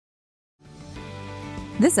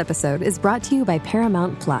This episode is brought to you by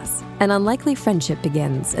Paramount Plus. An unlikely friendship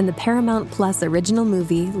begins in the Paramount Plus original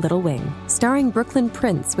movie Little Wing, starring Brooklyn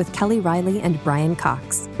Prince with Kelly Riley and Brian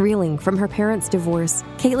Cox. Reeling from her parents' divorce,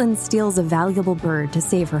 Caitlin steals a valuable bird to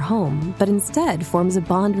save her home, but instead forms a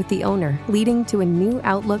bond with the owner, leading to a new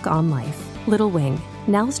outlook on life. Little Wing,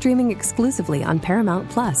 now streaming exclusively on Paramount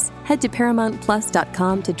Plus. Head to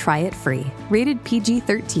ParamountPlus.com to try it free. Rated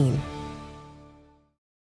PG-13.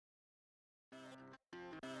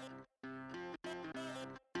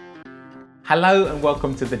 Hello and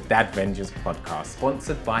welcome to the Dadvengers podcast,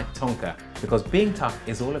 sponsored by Tonka, because being tough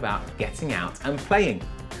is all about getting out and playing.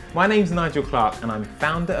 My name's Nigel Clark and I'm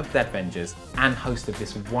founder of Dadvengers and host of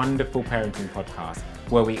this wonderful parenting podcast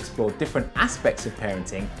where we explore different aspects of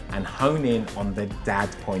parenting and hone in on the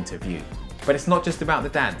dad point of view. But it's not just about the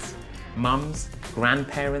dads. Mums,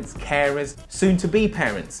 grandparents, carers, soon-to-be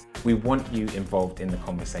parents, we want you involved in the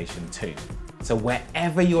conversation too. So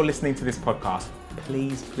wherever you're listening to this podcast,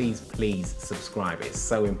 please subscribe. It's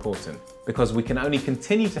so important because we can only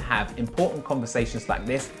continue to have important conversations like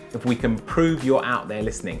this if we can prove you're out there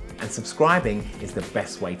listening, and subscribing is the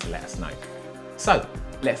best way to let us know. So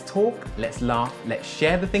let's talk, let's laugh, let's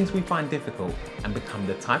share the things we find difficult and become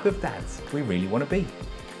the type of dads we really want to be.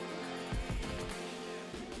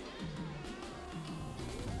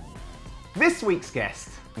 This week's guest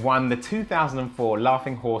won the 2004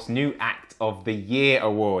 Laughing Horse New Act of the Year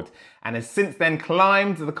award and has since then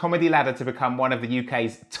climbed the comedy ladder to become one of the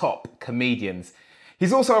UK's top comedians.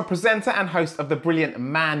 He's also a presenter and host of the brilliant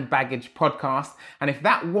Man Baggage podcast, and if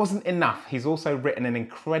that wasn't enough, he's also written an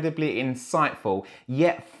incredibly insightful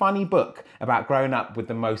yet funny book about growing up with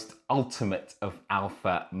the most ultimate of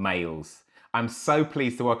alpha males. I'm so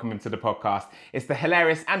pleased to welcome him to the podcast. It's the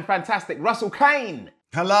hilarious and fantastic Russell Kane.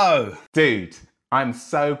 Hello. Dude, I'm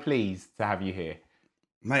so pleased to have you here.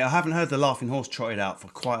 Mate, I haven't heard the Laughing Horse trotted out for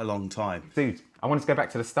quite a long time. Dude, I want us to go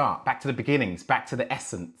back to the start, back to the beginnings, back to the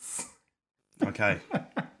essence. Okay,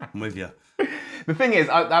 I'm with you. The thing is,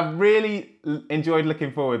 I've really enjoyed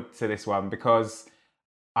looking forward to this one because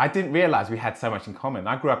I didn't realise we had so much in common.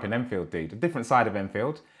 I grew up in Enfield, dude, a different side of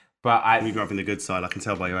Enfield. But You grew up in the good side, I can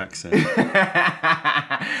tell by your accent.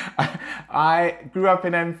 I grew up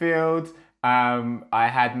in Enfield. I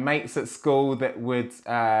had mates at school that would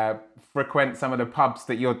frequent some of the pubs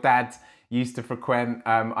that your dad used to frequent.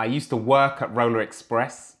 I used to work at Roller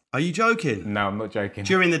Express. Are you joking? No, I'm not joking.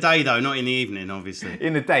 During the day though, not in the evening, obviously.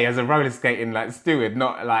 In the day, as a roller skating steward,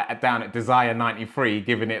 not down at Desire 93,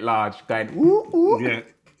 giving it large, going ooh, ooh.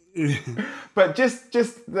 Yeah. But just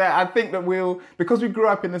I think that because we grew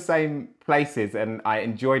up in the same places and I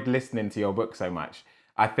enjoyed listening to your book so much,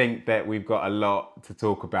 I think that we've got a lot to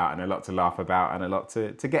talk about and a lot to laugh about and a lot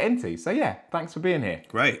to get into. So yeah, thanks for being here.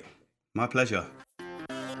 Great. My pleasure.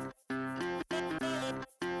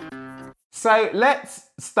 So let's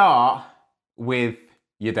start with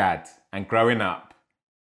your dad and growing up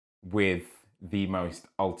with the most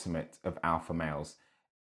ultimate of alpha males.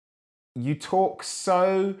 You talk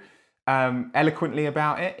so eloquently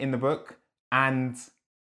about it in the book, and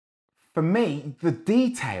for me, the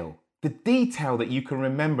detail that you can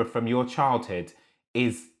remember from your childhood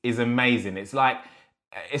is amazing. It's like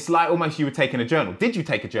almost you were taking a journal. Did you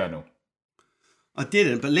take a journal? I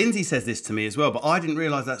didn't, but Lindsay says this to me as well, but I didn't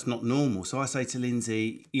realise that's not normal. So I say to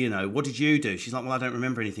Lindsay, what did you do? She's like, well, I don't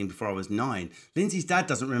remember anything before I was 9. Lindsay's dad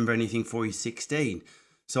doesn't remember anything before he's 16.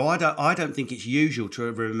 So I don't think it's usual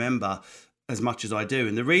to remember as much as I do.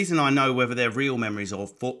 And the reason I know whether they're real memories or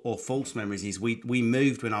false memories is we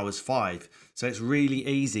moved when I was 5. So it's really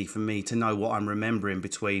easy for me to know what I'm remembering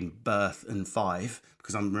between birth and 5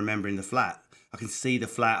 because I'm remembering the flat. I can see the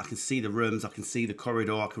flat, I can see the rooms, I can see the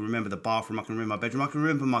corridor, I can remember the bathroom, I can remember my bedroom, I can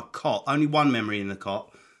remember my cot. Only one memory in the cot,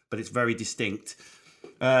 but it's very distinct.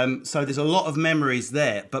 So there's a lot of memories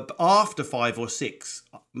there. But after 5 or 6,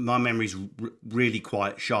 my memory's really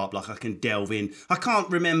quite sharp. Like I can delve in. I can't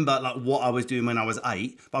remember what I was doing when I was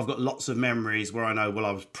 8, but I've got lots of memories where I know,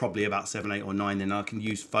 I was probably about 7, 8 or 9. Then I can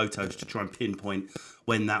use photos to try and pinpoint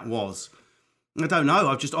when that was. I don't know.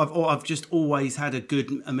 I've just always had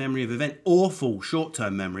a memory of event. Awful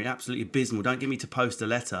short-term memory, absolutely abysmal. Don't get me to post a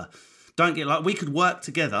letter. Don't get we could work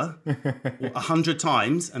together 100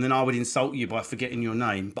 times and then I would insult you by forgetting your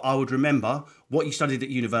name. But I would remember what you studied at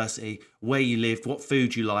university, where you lived, what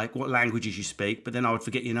food you like, what languages you speak, but then I would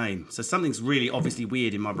forget your name. So something's really obviously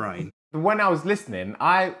weird in my brain. When I was listening,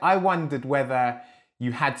 I wondered whether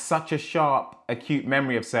you had such a sharp, acute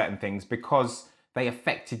memory of certain things because they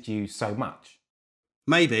affected you so much.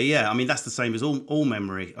 Maybe, yeah. I mean, that's the same as all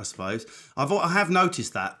memory, I suppose. I have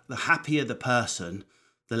noticed that the happier the person,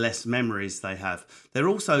 the less memories they have. They're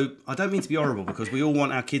also, I don't mean to be horrible, because we all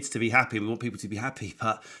want our kids to be happy, we want people to be happy,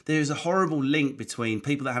 but there is a horrible link between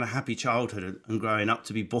people that had a happy childhood and growing up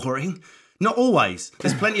to be boring. Not always.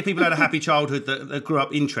 There's plenty of people who had a happy childhood that grew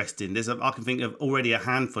up interesting. I can think of already a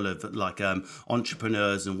handful of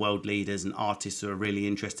entrepreneurs and world leaders and artists who are really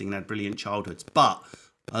interesting and had brilliant childhoods. But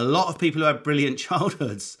a lot of people who have brilliant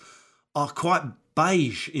childhoods are quite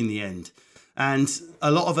beige in the end. And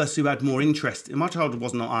a lot of us who had more interest, my childhood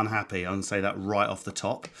was not unhappy, I can say that right off the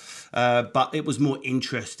top, but it was more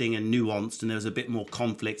interesting and nuanced, and there was a bit more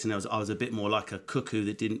conflict, and I was a bit more like a cuckoo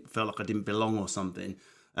that felt like I didn't belong or something.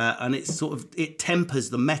 And it tempers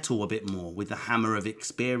the metal a bit more with the hammer of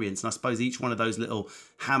experience. And I suppose each one of those little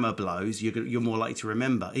hammer blows, you're more likely to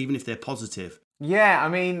remember, even if they're positive. Yeah, I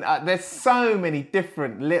mean, there's so many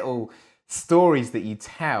different little stories that you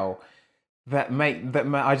tell that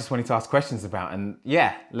I just wanted to ask questions about, and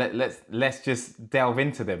yeah, let's just delve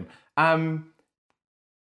into them.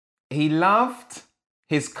 He loved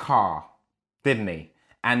his car, didn't he?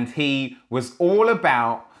 And he was all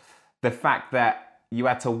about the fact that you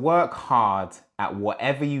had to work hard at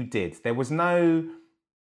whatever you did. There was no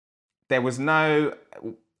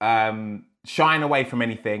shying away from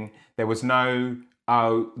anything. There was no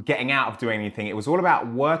getting out of doing anything. It was all about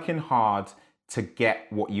working hard to get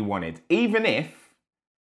what you wanted, even if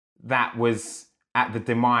that was at the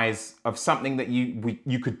demise of something that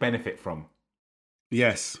you could benefit from.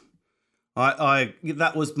 Yes.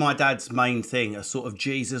 That was my dad's main thing, a sort of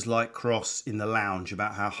Jesus-like cross in the lounge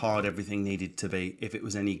about how hard everything needed to be if it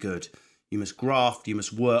was any good. You must graft, you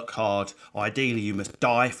must work hard. Ideally, you must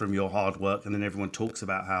die from your hard work, and then everyone talks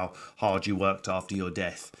about how hard you worked after your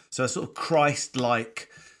death. So a sort of Christ-like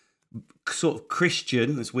sort of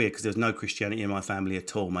Christian. It's weird because there's no Christianity in my family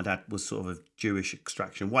at all. My dad was sort of Jewish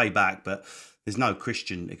extraction way back, but there's no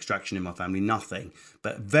Christian extraction in my family, nothing.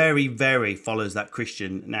 But very, very follows that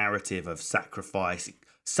Christian narrative of sacrifice,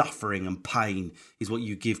 suffering and pain is what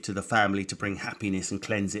you give to the family to bring happiness and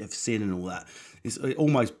cleanse it of sin and all that. It's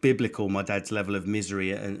almost biblical, my dad's level of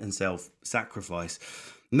misery and self-sacrifice.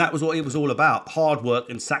 And that was what it was all about. Hard work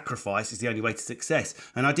and sacrifice is the only way to success.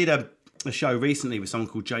 And I did a show recently with someone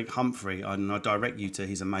called Jake Humphrey, and I direct you to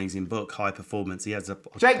his amazing book, High Performance. He has a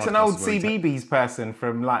Jake's an old CBeebies person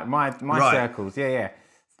from like my right. circles. Yeah.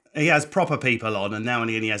 He has proper people on, and now and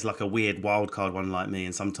again he has like a weird wildcard one like me,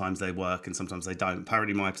 and sometimes they work and sometimes they don't.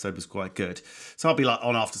 Apparently my episode was quite good. So I'll be like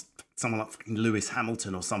on after someone like fucking Lewis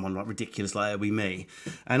Hamilton or someone like ridiculous like It'll Be Me.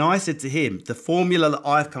 And I said to him, the formula that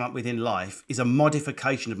I've come up with in life is a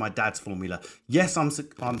modification of my dad's formula. Yes, I'm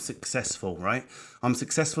successful, right? I'm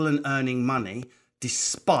successful in earning money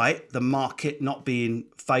despite the market not being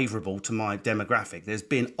favourable to my demographic. There's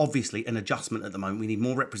been obviously an adjustment at the moment. We need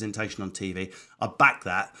more representation on TV. I back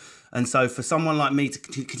that. And so for someone like me to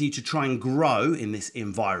continue to try and grow in this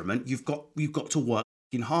environment, you've got to work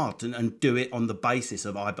hard and do it on the basis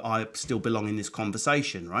of I still belong in this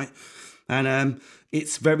conversation, right? And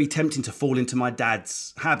it's very tempting to fall into my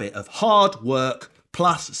dad's habit of hard work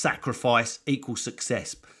plus sacrifice equals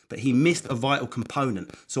success. But he missed a vital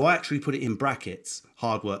component. So I actually put it in brackets,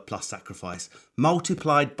 hard work plus sacrifice,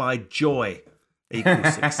 multiplied by joy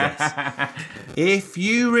equals success. If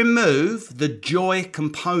you remove the joy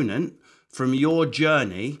component from your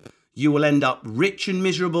journey, you will end up rich and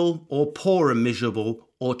miserable, or poor and miserable,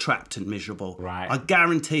 or trapped and miserable. Right. I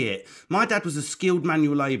guarantee it. My dad was a skilled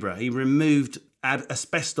manual labourer. He removed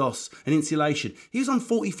asbestos and insulation. He was on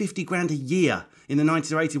 40, 50 grand a year in the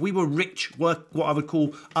 90s or 80s. We were rich, what I would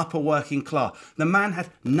call upper working class. The man had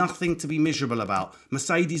nothing to be miserable about.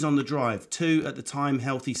 Mercedes on the drive, 2 at the time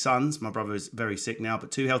healthy sons. My brother is very sick now, but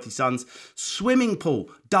 2 healthy sons. Swimming pool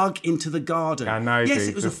dug into the garden. I know, yes, dude,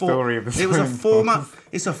 it was the story of the swimming pool.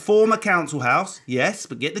 It's a former council house, yes,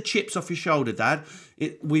 but get the chips off your shoulder, Dad.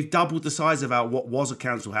 We've doubled the size of what was a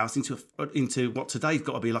council house into what today's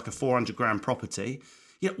got to be like a 400 grand property.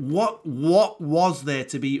 Yeah, what was there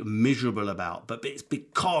to be miserable about? But it's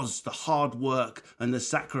because the hard work and the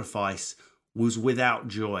sacrifice was without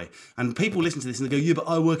joy. And people listen to this and they go, yeah, but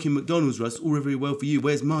I work in McDonald's, Russ, all very well for you.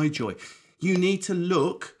 Where's my joy? You need to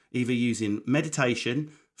look either using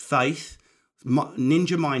meditation, faith,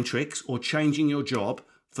 ninja mind tricks, or changing your job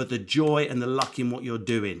for the joy and the luck in what you're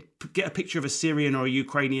doing. Get a picture of a Syrian or a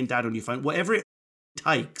Ukrainian dad on your phone, whatever it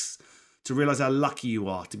takes to realise how lucky you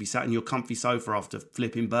are to be sat in your comfy sofa after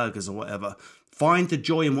flipping burgers or whatever. Find the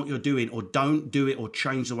joy in what you're doing, or don't do it, or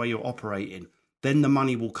change the way you're operating. Then the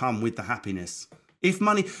money will come with the happiness. If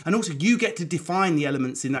money, and also you get to define the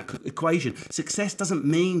elements in that equation. Success doesn't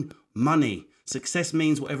mean money. Success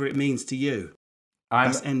means whatever it means to you.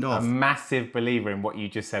 I'm a massive believer in what you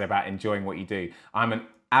just said about enjoying what you do. I'm an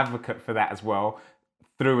advocate for that as well,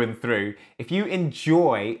 through and through. If you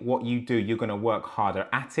enjoy what you do, you're going to work harder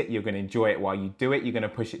at it. You're going to enjoy it while you do it. You're going to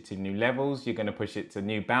push it to new levels. You're going to push it to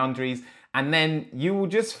new boundaries. And then you will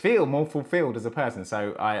just feel more fulfilled as a person.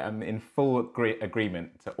 So I am in full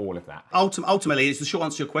agreement to all of that. Ultimately, it's the short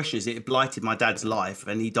answer to your question is it blighted my dad's life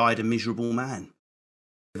and he died a miserable man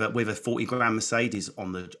with a 40 grand Mercedes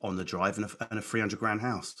on the drive and a 300 grand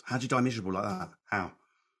house. How'd you die miserable like that?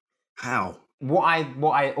 How? What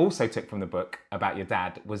I also took from the book about your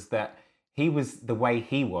dad was that he was the way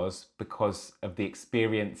he was because of the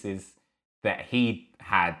experiences that he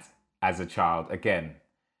had as a child, again.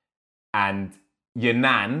 And your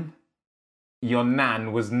nan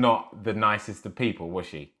was not the nicest of people, was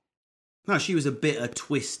she? No, she was a bitter,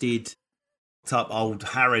 twisted, up old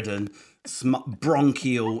harridan,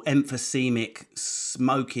 bronchial, emphysemic,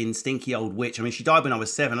 smoking, stinky old witch. I mean, she died when I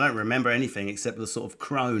was 7. I don't remember anything except the sort of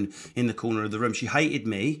crone in the corner of the room. She hated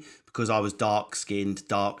me because I was dark-skinned,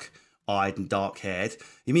 dark-eyed and dark-haired.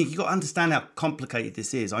 I mean, you've got to understand how complicated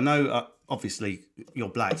this is. I know, obviously, you're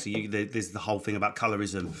black, so there's the whole thing about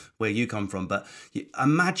colorism where you come from. But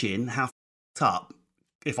imagine how f***ed up,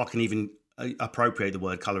 if I can even appropriate the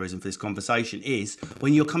word colorism for this conversation, is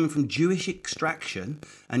when you're coming from Jewish extraction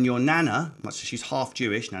and your nana, much as she's half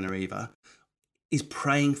Jewish, Nana Eva, is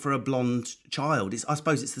praying for a blonde child. I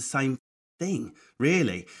suppose it's the same thing,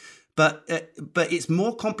 really. But it's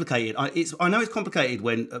more complicated. I know it's complicated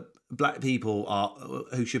when black people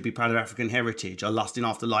who should be proud of African heritage are lusting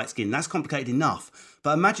after light skin. That's complicated enough.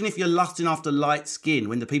 But imagine if you're lusting after light skin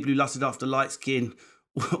when the people who lusted after light skin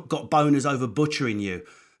got boners over butchering you.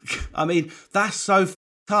 I mean, that's so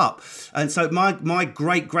f***ed up. And so my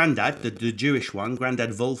great-granddad, the Jewish one,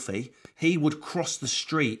 Granddad Wolfie, he would cross the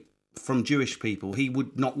street from Jewish people. He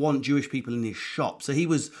would not want Jewish people in his shop. So he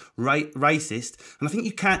was racist. And I think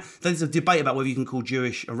you can't... There's a debate about whether you can call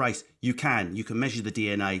Jewish a race. You can. You can measure the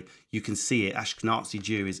DNA. You can see it. Ashkenazi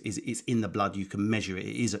Jew is in the blood. You can measure it.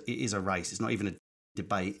 It is a race. It's not even a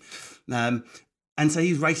debate. And so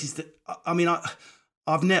he's racist. I mean,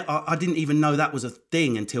 I didn't even know that was a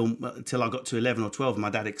thing until I got to 11 or 12 and my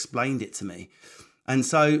dad explained it to me. And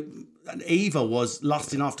so Eva was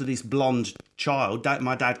lusting after this blonde child.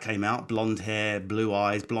 My dad came out, blonde hair, blue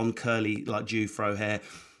eyes, blonde curly like Jew fro hair.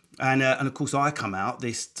 And of course I come out,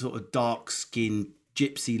 this sort of dark skinned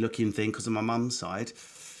gypsy looking thing because of my mum's side.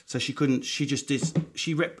 So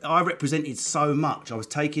I represented so much. I was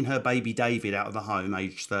taking her baby David out of the home,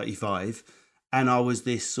 aged 35. And I was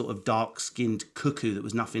this sort of dark-skinned cuckoo that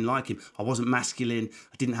was nothing like him. I wasn't masculine.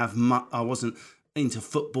 I wasn't into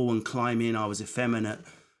football and climbing. I was effeminate.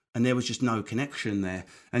 And there was just no connection there.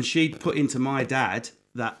 And she'd put into my dad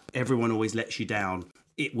that everyone always lets you down.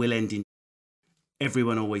 It will end in...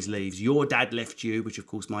 Everyone always leaves. Your dad left you, which of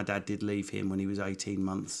course my dad did leave him when he was 18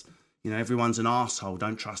 months. You know, everyone's an arsehole.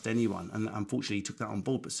 Don't trust anyone. And unfortunately, he took that on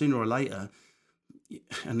board. But sooner or later...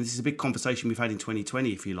 And this is a big conversation we've had in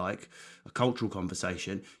 2020, if you like, a cultural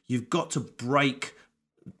conversation. You've got to break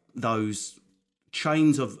those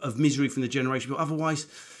chains of misery from the generation. But otherwise,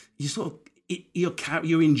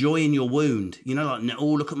 you're enjoying your wound. You know, like,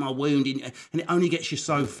 oh, look at my wound. And it only gets you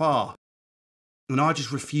so far. And I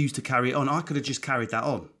just refuse to carry it on. I could have just carried that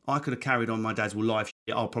on. I could have carried on my dad's life.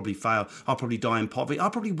 I'll probably fail. I'll probably die in poverty. I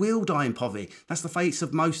probably will die in poverty. That's the face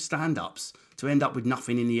of most stand-ups, to end up with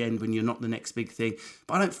nothing in the end when you're not the next big thing.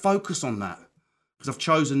 But I don't focus on that because I've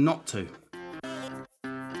chosen not to.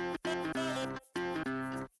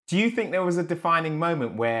 Do you think there was a defining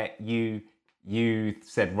moment where you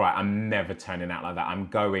said, right, I'm never turning out like that. I'm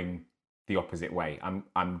going the opposite way.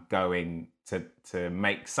 I'm going to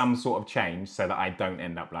make some sort of change so that I don't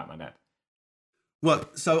end up like my dad? Well,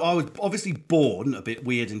 so I was obviously born a bit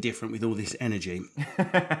weird and different with all this energy.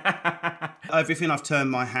 Everything I've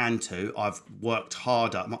turned my hand to, I've worked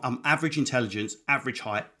harder. I'm average intelligence, average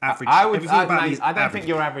height, average... I don't think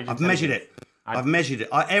you're average. I've measured it. I've measured it.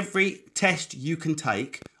 Every test you can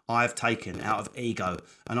take, I've taken out of ego.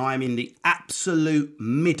 And I am in the absolute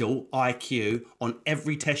middle IQ on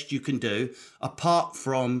every test you can do, apart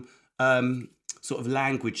from... sort of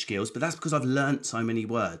language skills, but that's because I've learnt so many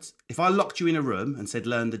words. If I locked you in a room and said,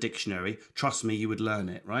 learn the dictionary, trust me, you would learn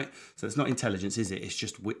it, right? So it's not intelligence, is it?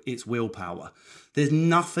 It's willpower. There's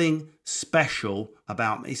nothing special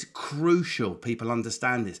about me. It's crucial people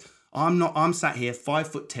understand this. I'm sat here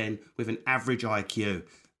 5'10" with an average IQ.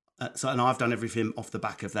 And I've done everything off the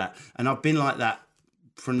back of that. And I've been like that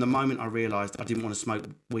from the moment I realised I didn't want to smoke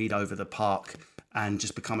weed over the park and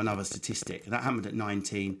just become another statistic. And that happened at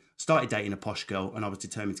 19. Started dating a posh girl and I was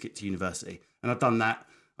determined to get to university. And I've done that.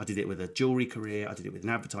 I did it with a jewellery career. I did it with an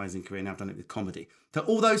advertising career. Now I've done it with comedy. So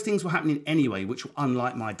all those things were happening anyway, which were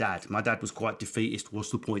unlike my dad. My dad was quite defeatist. What's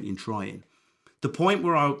the point in trying? The point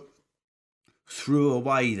where I threw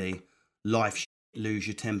away the life lose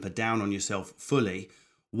your temper down on yourself fully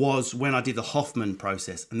was when I did the Hoffman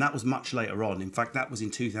process. And that was much later on. In fact, that was in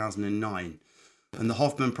 2009. And the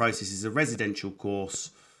Hoffman process is a residential course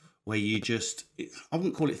where you just, I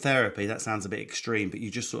wouldn't call it therapy, that sounds a bit extreme, but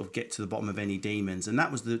you just sort of get to the bottom of any demons. And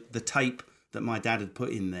that was the tape that my dad had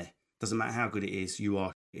put in there. Doesn't matter how good it is, you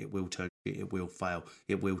are, it will turn shit, it will fail,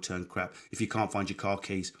 it will turn crap. If you can't find your car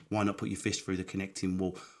keys, why not put your fist through the connecting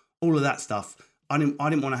wall? All of that stuff. I didn't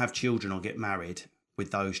want to have children or get married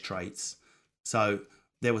with those traits. So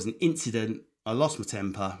there was an incident, I lost my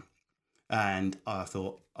temper, and I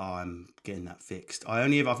thought, I'm getting that fixed.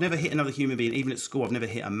 I've never hit another human being, even at school. I've never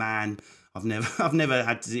hit a man. I've never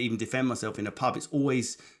had to even defend myself in a pub. It's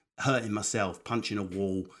always hurting myself, punching a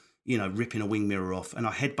wall, ripping a wing mirror off. And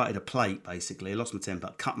I headbutted a plate, basically. I lost my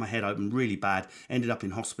temper, cut my head open really bad, ended up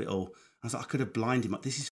in hospital. I was like, I could have blinded him.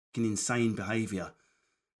 This is fucking insane behaviour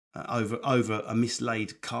over a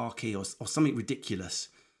mislaid car key or something ridiculous.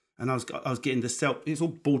 And I was getting it's all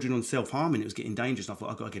bordering on self-harming. It was getting dangerous. I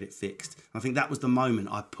thought, I've got to get it fixed. And I think that was the moment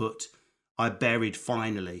I buried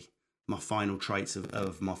finally my final traits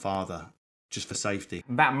of my father, just for safety.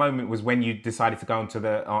 That moment was when you decided to go onto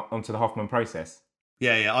the Hoffman process?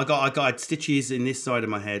 Yeah. I got stitches in this side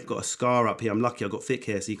of my head, got a scar up here. I'm lucky I got thick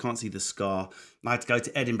hair, so you can't see the scar. I had to go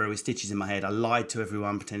to Edinburgh with stitches in my head. I lied to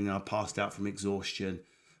everyone, pretending I passed out from exhaustion.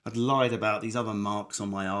 I'd lied about these other marks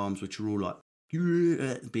on my arms, which are all like,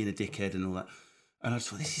 being a dickhead and all that. And I just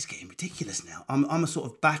thought, this is getting ridiculous now. I'm a sort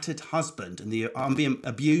of battered husband, and I'm being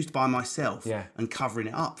abused by myself and covering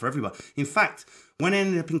it up for everyone. In fact, when I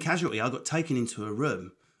ended up in casualty, I got taken into a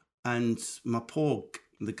room, and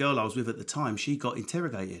the girl I was with at the time, she got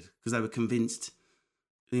interrogated because they were convinced,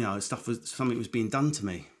 something was being done to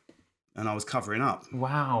me, and I was covering up.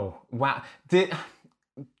 Wow.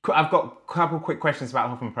 I've got a couple of quick questions about the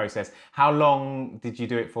Hoffman process. How long did you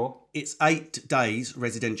do it for? It's 8 days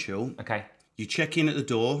residential. Okay. You check in at the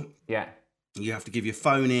door. Yeah. You have to give your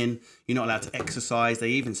phone in. You're not allowed to exercise. They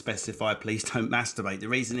even specify, please don't masturbate. The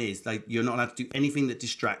reason is you're not allowed to do anything that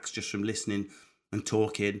distracts just from listening and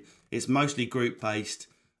talking. It's mostly group-based.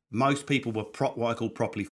 Most people were what I call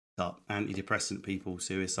properly up. Antidepressant people,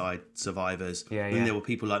 suicide survivors. Yeah. And there were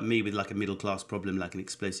people like me with like a middle-class problem, like an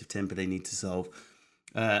explosive temper they need to solve.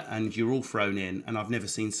 And you're all thrown in, and I've never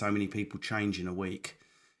seen so many people change in a week.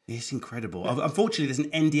 It's incredible. Unfortunately, there's an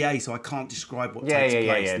NDA, so I can't describe what takes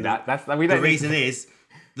place. The reason is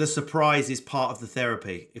the surprise is part of the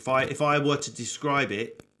therapy. If I were to describe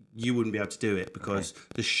it, you wouldn't be able to do it because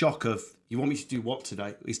the shock of, you want me to do what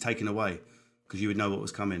today, is taken away because you would know what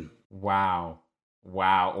was coming. Wow.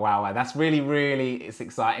 That's really, really, it's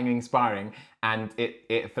exciting and inspiring. And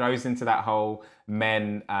it throws into that whole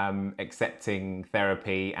men accepting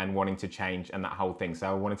therapy and wanting to change and that whole thing. So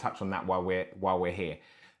I want to touch on that while we're here.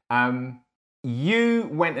 You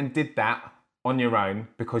went and did that on your own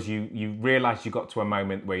because you realized you got to a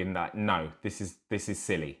moment where you're like, no, this is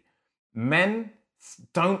silly. Men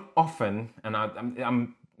don't often, and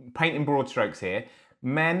I'm painting broad strokes here,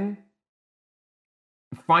 men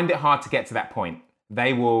find it hard to get to that point.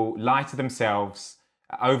 They will lie to themselves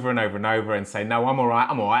over and over and over and say, no, I'm all right,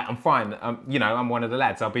 I'm fine. I'm one of the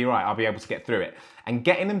lads, I'll be all right, I'll be able to get through it. And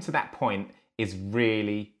getting them to that point is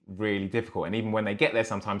really, really difficult. And even when they get there,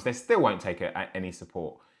 sometimes they still won't take any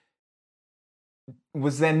support.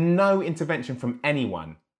 Was there no intervention from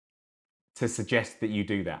anyone to suggest that you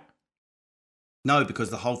do that? No, because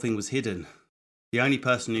the whole thing was hidden. The only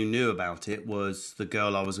person who knew about it was the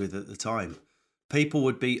girl I was with at the time. People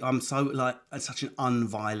would be, I'm such an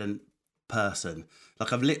unviolent person.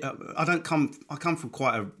 Like I come from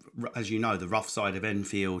quite as you know, the rough side of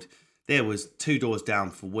Enfield. There was 2 doors down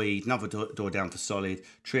for weed, another door down for solid,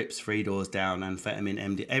 trips 3 doors down, amphetamine,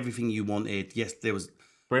 MD, everything you wanted. Yes, there was...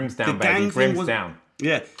 Brims down, baby, brims down.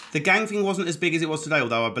 Yeah, the gang thing wasn't as big as it was today,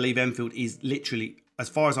 although I believe Enfield is literally, as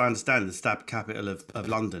far as I understand, the stab capital of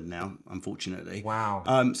London now, unfortunately.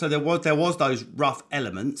 Wow. So there was those rough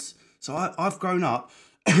elements. So I've grown up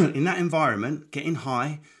in that environment, getting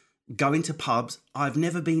high, going to pubs. I've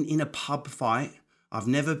never been in a pub fight. I've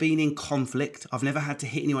never been in conflict. I've never had to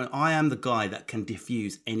hit anyone. I am the guy that can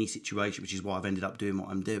diffuse any situation, which is why I've ended up doing what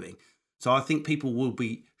I'm doing. So I think people will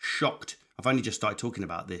be shocked. I've only just started talking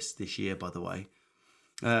about this year, by the way,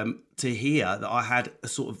 to hear that I had a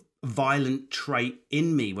sort of violent trait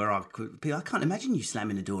in me where I can't imagine you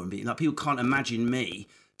slamming the door and being like, people can't imagine me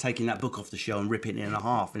taking that book off the shelf and ripping it in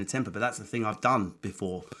half in a temper, but that's the thing I've done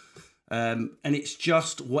before. And it's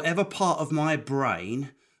just whatever part of my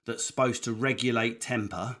brain that's supposed to regulate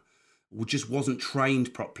temper just wasn't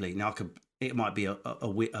trained properly. Now, it might be I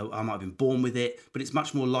might have been born with it, but it's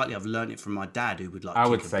much more likely I've learned it from my dad, who would like. I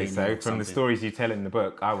would say so. From the stories you tell in the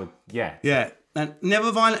book, I would, yeah. Yeah, and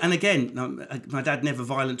never violent. And again, my dad never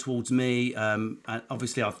violent towards me. And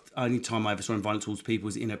obviously, only time I ever saw him violent towards people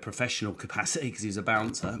was in a professional capacity because he was a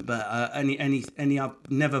bouncer. But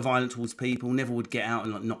never violent towards people. Never would get out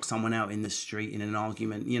and like knock someone out in the street in an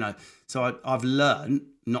argument. You know, so I've learned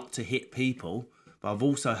not to hit people, but I've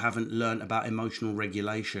also haven't learned about emotional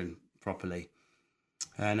regulation properly.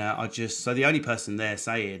 And so the only person there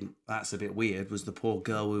saying that's a bit weird was the poor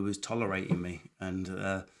girl who was tolerating me.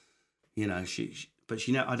 And you know,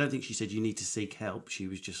 I don't think she said you need to seek help. She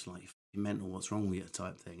was just like, "You mental, what's wrong with you?"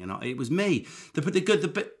 type thing. And it was me.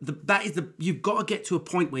 You've got to get to a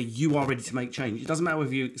point where you are ready to make change. It doesn't matter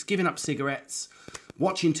whether it's giving up cigarettes,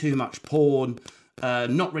 watching too much porn,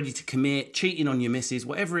 not ready to commit, cheating on your missus,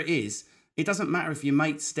 whatever it is. It doesn't matter if your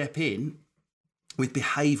mates step in with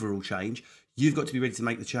behavioural change. You've got to be ready to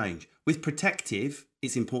make the change. With protective,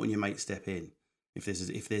 it's important your mates step in if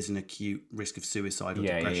there's an acute risk of suicide or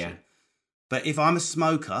depression. Yeah. But if I'm a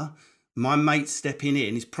smoker, my mate stepping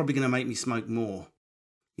in is probably going to make me smoke more,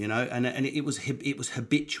 you know. And it was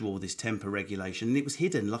habitual, this temper regulation, and it was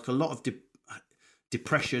hidden. Like a lot of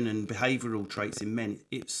depression and behavioural traits in men,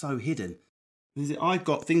 it's so hidden. I've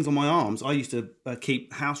got things on my arms. I used to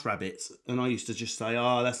keep house rabbits, and I used to just say,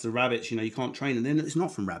 "Oh, that's the rabbits. You know, you can't train them." Then it's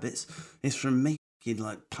not from rabbits. It's from me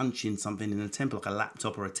like punching something in a temper, like a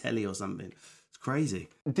laptop or a telly or something. It's crazy.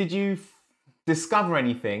 Did you discover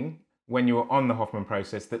anything when you were on the Hoffman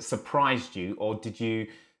process that surprised you, or did you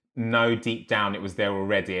know deep down it was there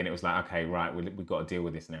already and it was like, okay, right, we've got to deal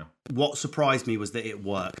with this now? What surprised me was that it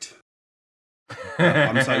worked.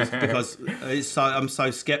 I'm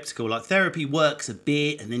so skeptical. Like, therapy works a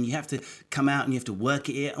bit, and then you have to come out and you have to work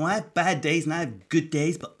at it. I have bad days and I have good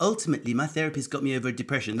days, but ultimately my therapist got me over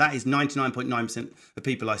depression. That is 99.9% of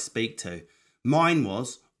people I speak to. Mine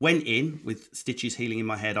went in with stitches healing in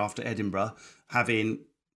my head after Edinburgh, having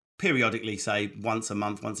periodically, say once a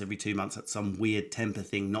month, once every 2 months, at some weird temper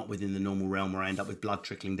thing, not within the normal realm, where I end up with blood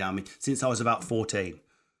trickling down me since I was about 14.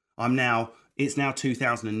 It's now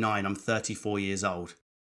 2009, I'm 34 years old.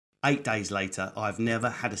 8 days later, I've never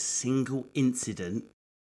had a single incident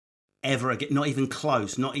ever again, not even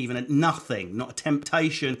close, not even nothing, not a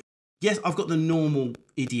temptation. Yes, I've got the normal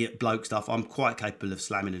idiot bloke stuff. I'm quite capable of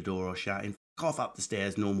slamming a door or shouting, "F off up the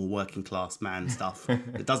stairs," normal working class man stuff.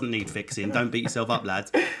 It doesn't need fixing. Don't beat yourself up,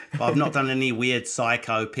 lads. But I've not done any weird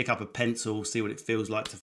psycho, pick up a pencil, see what it feels like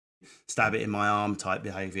to stab it in my arm type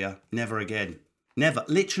behaviour. Never again. Never.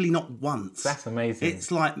 Literally not once. That's amazing.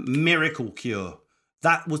 It's like miracle cure.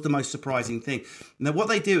 That was the most surprising thing. Now, what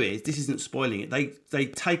they do is, this isn't spoiling it, they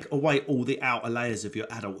take away all the outer layers of your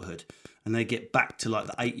adulthood and they get back to like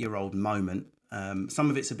the 8-year-old moment. Some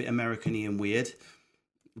of it's a bit American-y and weird,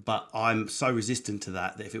 but I'm so resistant to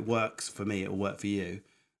that if it works for me, it'll work for you.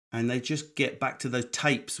 And they just get back to those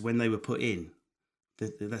tapes when they were put in.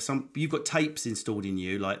 You've got tapes installed in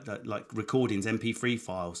you, like recordings, MP3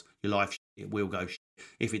 files. Your life, it will go.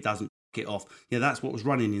 If it doesn't, get off. Yeah, that's what was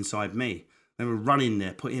running inside me. They were running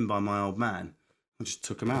there, put in by my old man. I just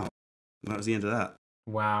took them out. And that was the end of that.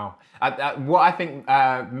 Wow. What I think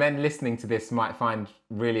men listening to this might find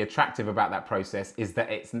really attractive about that process is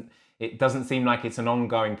that it doesn't seem like it's an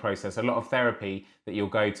ongoing process. A lot of therapy that you'll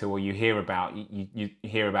go to or you hear about, you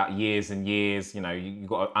hear about years and years. You know, you've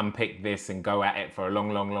got to unpick this and go at it for a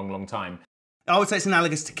long time. I would say it's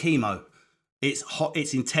analogous to chemo. It's hot,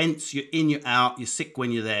 it's intense, you're in, you're out, you're sick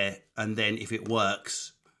when you're there, and then if it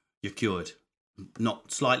works, you're cured.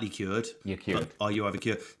 Not slightly cured. You're cured. Are you over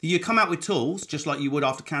cured? You come out with tools, just like you would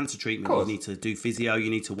after cancer treatment. You need to do physio,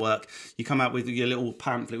 you need to work. You come out with your little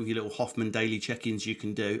pamphlet with your little Hoffman daily check-ins you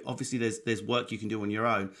can do. Obviously, there's work you can do on your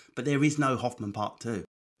own, but there is no Hoffman Part 2.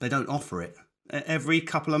 They don't offer it. Every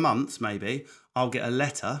couple of months, maybe, I'll get a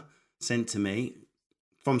letter sent to me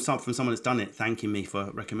from someone that's done it, thanking me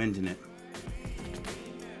for recommending it.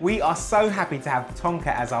 We are so happy to have Tonka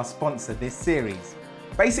as our sponsor this series.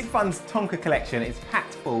 Basic Fun's Tonka collection is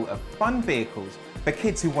packed full of fun vehicles for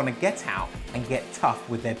kids who want to get out and get tough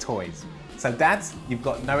with their toys. So dads, you've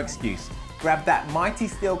got no excuse. Grab that mighty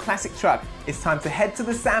steel classic truck. It's time to head to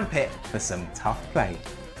the sandpit for some tough play.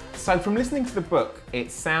 So from listening to the book,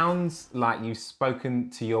 it sounds like you've spoken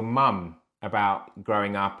to your mum about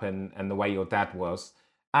growing up and the way your dad was.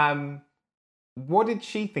 What did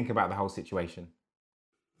she think about the whole situation?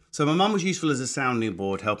 So my mum was useful as a sounding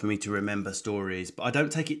board, helping me to remember stories, but I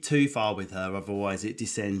don't take it too far with her, otherwise it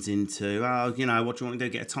descends into, what do you want to do?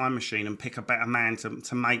 Get a time machine and pick a better man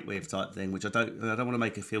to mate with type thing, which I don't want to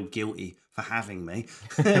make her feel guilty for having me,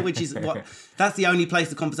 which is that's the only place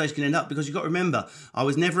the conversation can end up, because you've got to remember, I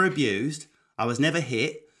was never abused, I was never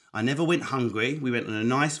hit, I never went hungry. We went on a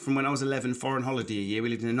nice, from when I was 11, foreign holiday a year. We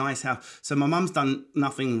lived in a nice house. So my mum's done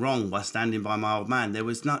nothing wrong by standing by my old man. There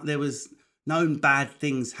was no bad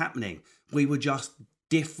things happening. We were just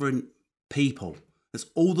different people. That's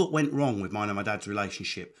all that went wrong with mine and my dad's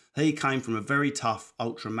relationship. He came from a very tough,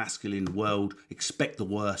 ultra-masculine world. Expect the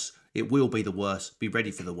worst. It will be the worst. Be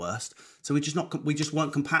ready for the worst. So we just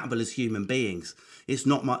weren't compatible as human beings.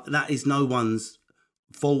 That is no one's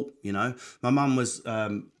fault, you know. My mum was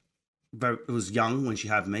young when she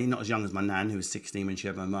had me, not as young as my nan, who was 16 when she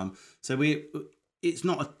had my mum. So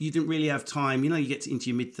you didn't really have time. You know, you get into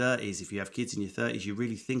your mid-30s, if you have kids in your 30s, you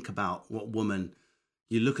really think about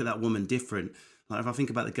you look at that woman different. Like if I think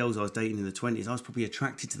about the girls I was dating in the 20s, I was probably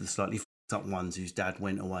attracted to the slightly f***ed up ones whose dad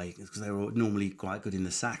went away, because they were normally quite good in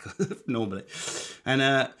the sack, normally. And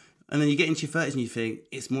then you get into your 30s and you think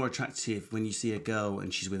it's more attractive when you see a girl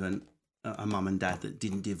and she's with a mum and dad that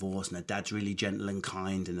didn't divorce, and her dad's really gentle and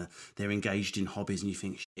kind, and they're engaged in hobbies, and you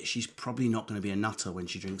think, shit, she's probably not going to be a nutter when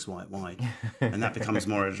she drinks white wine. And that becomes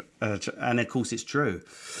more, and of course it's true.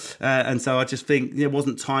 And so I just think there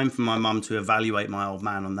wasn't time for my mum to evaluate my old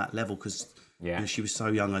man on that level, because she was so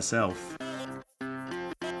young herself.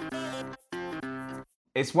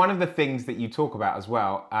 It's one of the things that you talk about as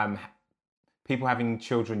well, people having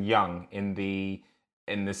children young in the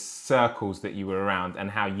circles that you were around,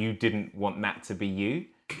 and how you didn't want that to be you.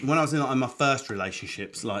 When I was in my first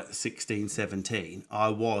relationships, like 16, 17, I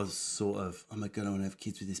was sort of, oh my God, I want to have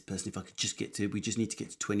kids with this person. If I could just we just need to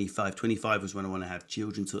get to 25. 25 was when I want to have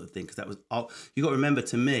children, sort of thing. Because that was, you got to remember,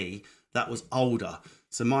 to me, that was older.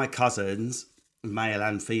 So my cousins, male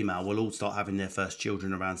and female, will all start having their first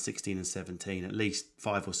children around 16 and 17. At least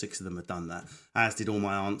 5 or 6 of them had done that, as did all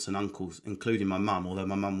my aunts and uncles, including my mum, although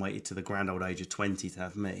my mum waited to the grand old age of 20 to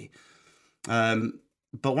have me.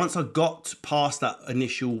 But once I got past that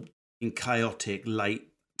initial chaotic late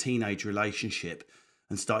teenage relationship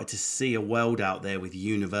and started to see a world out there with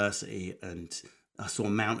university, and I saw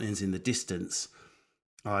mountains in the distance,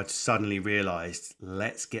 I suddenly realised,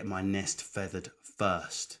 let's get my nest feathered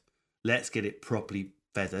first. Let's get it properly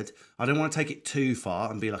feathered. I don't want to take it too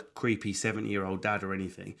far and be like a creepy 70-year-old dad or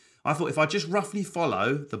anything. I thought if I just roughly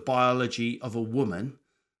follow the biology of a woman,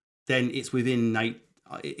 then it's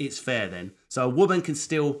it's fair then. So a woman can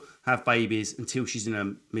still have babies until she's in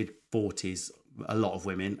her mid-40s, a lot of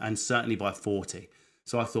women, and certainly by 40.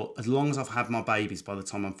 So I thought, as long as I've had my babies by the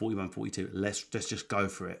time I'm 41, 42, let's just go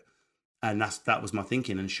for it. And that was my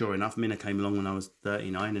thinking. And sure enough, Minna came along when I was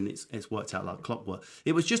 39, and it's worked out like clockwork.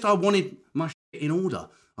 It was just, I wanted my shit in order.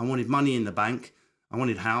 I wanted money in the bank. I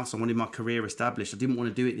wanted a house. I wanted my career established. I didn't want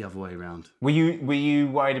to do it the other way around. Were you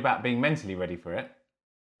worried about being mentally ready for it?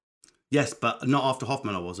 Yes, but not after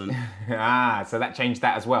Hoffman I wasn't. So that changed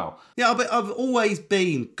that as well. Yeah, but I've always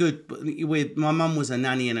been good with, my mum was a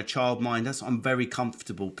nanny and a childminder, so I'm very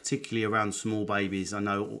comfortable, particularly around small babies. I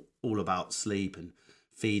know all about sleep and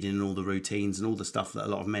feeding and all the routines and all the stuff that a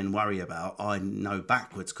lot of men worry about. I know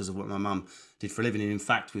backwards because of what my mum did for a living. And in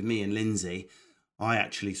fact, with me and Lindsay, I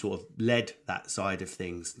actually sort of led that side of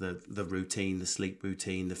things, the routine, the sleep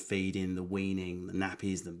routine, the feeding, the weaning, the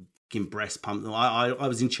nappies, the breast pump. I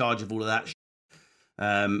was in charge of all of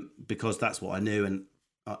that because that's what I knew, and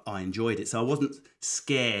I enjoyed it. So I wasn't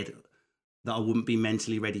scared that I wouldn't be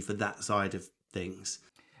mentally ready for that side of things.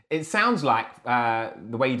 It sounds like,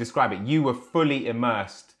 the way you describe it, you were fully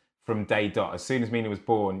immersed from day dot. As soon as Mina was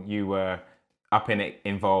born, you were up in it,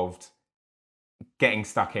 involved, getting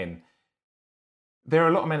stuck in. There are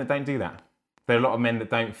a lot of men that don't do that. There are a lot of men that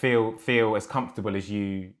don't feel as comfortable as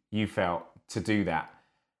you felt to do that.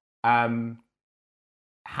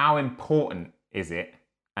 How important is it,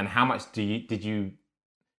 and how much did you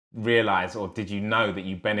realise, or did you know that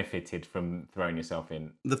you benefited from throwing yourself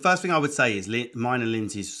in? The first thing I would say is mine and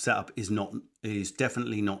Lindsay's setup is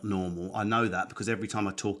definitely not normal. I know that because every time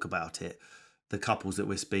I talk about it, the couples that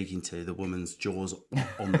we're speaking to, the woman's jaws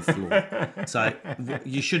on the floor. So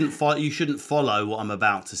you shouldn't follow what I'm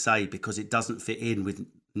about to say, because it doesn't fit in with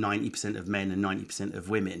 90% of men and 90% of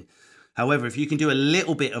women. However, if you can do a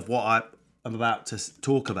little bit of what I'm about to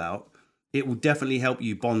talk about, it will definitely help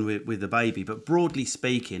you bond with the baby. But broadly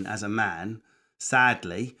speaking, as a man,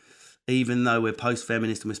 sadly, even though we're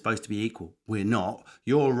post-feminist and we're supposed to be equal, we're not.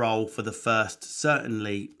 Your role for the first,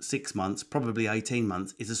 certainly 6 months, probably 18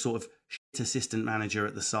 months, is to sort of assistant manager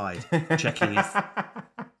at the side, checking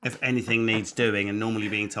if anything needs doing, and normally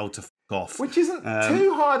being told to f*** off. Which isn't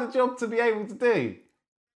too hard a job to be able to do.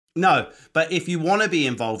 No, but if you want to be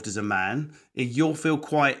involved as a man, you'll feel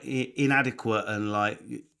quite inadequate, and like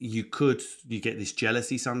you get this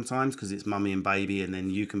jealousy sometimes because it's mummy and baby, and then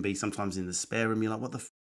you can be sometimes in the spare room. You're like, what the f***?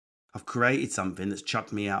 I've created something that's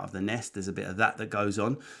chucked me out of the nest. There's a bit of that goes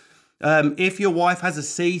on. If your wife has a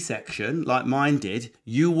C-section, like mine did,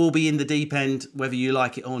 you will be in the deep end whether you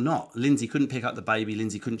like it or not. Lindsay couldn't pick up the baby.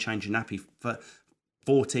 Lindsay couldn't change a nappy for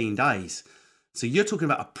 14 days. So you're talking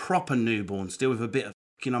about a proper newborn still with a bit of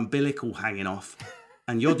umbilical hanging off,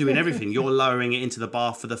 and you're doing everything. You're lowering it into the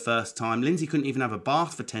bath for the first time. Lindsay couldn't even have a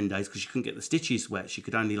bath for 10 days because she couldn't get the stitches wet. She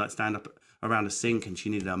could only like stand up around a sink, and she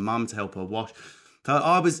needed her mum to help her wash. So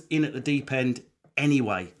I was in at the deep end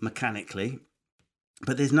anyway, mechanically,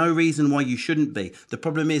 but there's no reason why you shouldn't be. The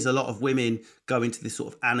problem is a lot of women go into this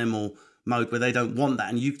sort of animal mode where they don't want that,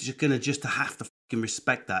 and you're just going to just have to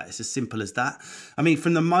respect that. It's as simple as that. I mean,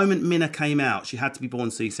 from the moment Minna came out, she had to be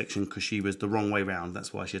born C-section because she was the wrong way round.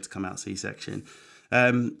 That's why she had to come out C-section.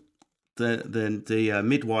 The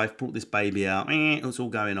midwife brought this baby out. It was all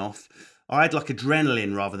going off. I had like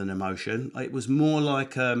adrenaline rather than emotion. It was more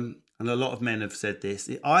like, and a lot of men have said this,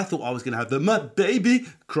 I thought I was going to have my baby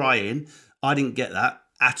crying. I didn't get that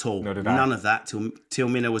at all. None of that till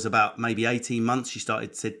Minna was about maybe 18 months. She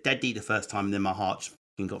started to say daddy the first time, and then my heart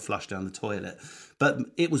got flushed down the toilet. But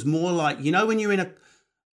it was more like, you know, when you're in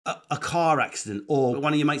a car accident, or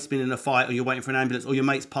one of your mates been in a fight, or you're waiting for an ambulance, or your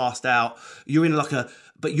mate's passed out, you're in like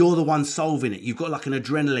but you're the one solving it. You've got like an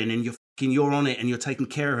adrenaline, and you're on it, and you're taking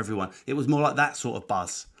care of everyone. It was more like that sort of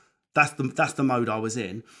buzz. That's the mode I was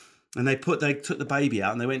in. And they took the baby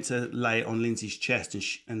out, and they went to lay it on Lindsay's chest,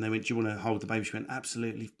 and they went, do you want to hold the baby? She went,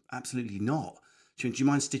 absolutely not. She went, do you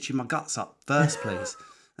mind stitching my guts up first, please?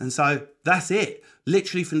 And so that's it.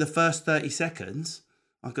 Literally from the first 30 seconds,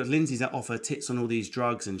 I've got Lindsay's off her tits on all these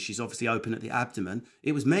drugs, and she's obviously open at the abdomen.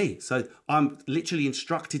 It was me. So I'm literally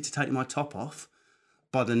instructed to take my top off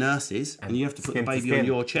by the nurses, and you have to put the baby on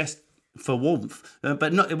your chest for warmth.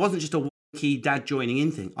 But it wasn't just a key dad joining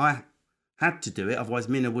in thing. I had to do it, otherwise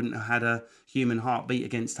Minna wouldn't have had a human heartbeat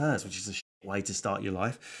against hers, which is a way to start your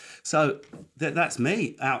life. So that's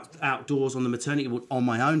me outdoors on the maternity ward on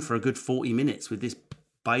my own for a good 40 minutes with this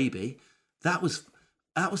baby. That was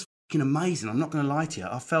fucking amazing. I'm not going to lie to you.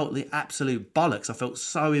 I felt the absolute bollocks. I felt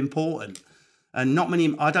so important. And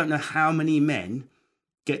I don't know how many men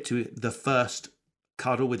get to the first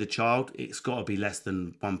cuddle with a child. It's got to be less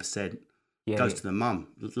than 1%. Yeah, goes to the mum,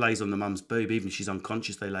 lays on the mum's boob. Even if she's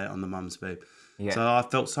unconscious, they lay it on the mum's boob. Yeah. So I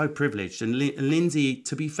felt so privileged. And Lindsay,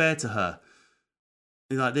 to be fair to her,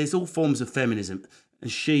 like there's all forms of feminism,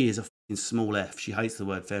 and she is a fucking small F. She hates the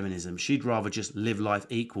word feminism. She'd rather just live life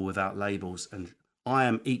equal without labels, and I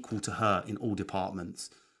am equal to her in all departments.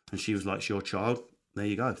 And she was like, it's your child. There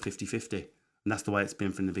you go, 50-50. And that's the way it's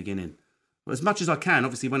been from the beginning. But as much as I can,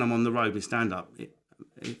 obviously when I'm on the road with stand-up,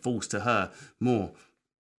 it falls to her more.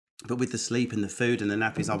 But with the sleep and the food and the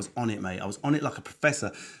nappies, I was on it, mate. I was on it like a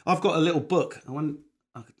professor. I've got a little book. I don't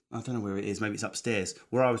know where it is. Maybe it's upstairs.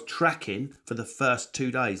 Where I was tracking for the first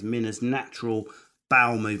 2 days Minna's natural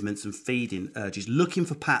bowel movements and feeding urges, looking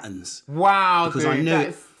for patterns. Wow, because dude, I knew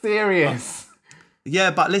that's serious.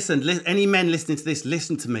 Yeah, but listen, any men listening to this,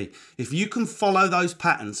 listen to me. If you can follow those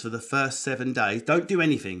patterns for the first 7 days, don't do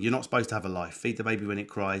anything. You're not supposed to have a life. Feed the baby when it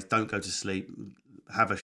cries. Don't go to sleep.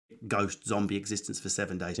 Have a ghost zombie existence for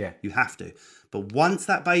 7 days. Yeah. You have to. But once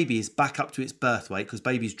that baby is back up to its birth weight, because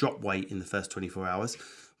babies drop weight in the first 24 hours,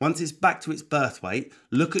 once it's back to its birth weight,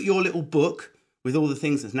 look at your little book with all the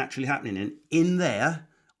things that's naturally happening in there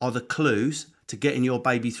are the clues to getting your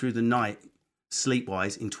baby through the night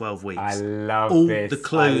sleep-wise in 12 weeks. I love all this. The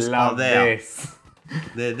clues are there. This.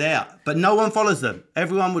 They're there. But no one follows them.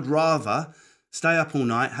 Everyone would rather stay up all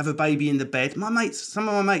night, have a baby in the bed. Some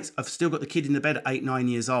of my mates have still got the kid in the bed at 8-9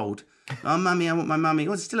 years old. Oh, mummy, I want my mummy.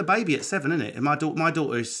 Well, it's still a baby at 7, isn't it? And my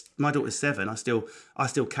daughter's 7. I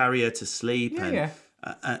still carry her to sleep,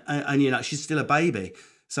 and you know she's still a baby.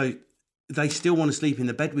 So they still want to sleep in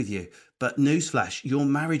the bed with you. But newsflash, your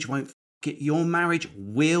marriage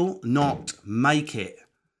will not make it.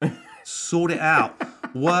 Sort it out.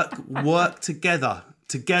 Work together.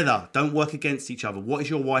 Together, don't work against each other. What is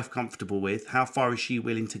your wife comfortable with? How far is she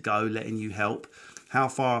willing to go letting you help? How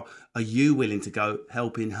far are you willing to go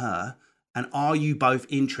helping her? And are you both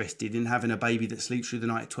interested in having a baby that sleeps through the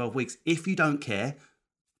night at 12 weeks? If you don't care,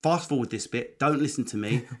 fast forward this bit. Don't listen to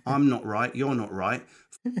me. I'm not right. You're not right.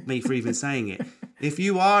 F me for even saying it. If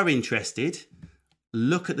you are interested,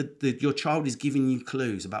 look at your child is giving you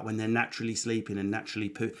clues about when they're naturally sleeping and naturally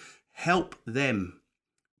poo. help them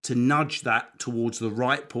to nudge that towards the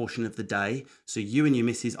right portion of the day, so you and your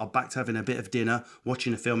missus are back to having a bit of dinner,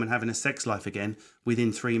 watching a film and having a sex life again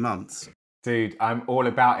within 3 months. Dude, I'm all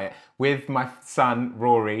about it. With my son,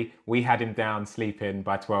 Rory, we had him down sleeping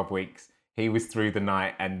by 12 weeks. He was through the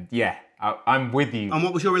night, and yeah, I'm with you. And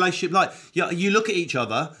what was your relationship like? Yeah, you look at each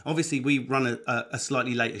other. Obviously, we run a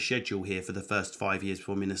slightly later schedule here for the first 5 years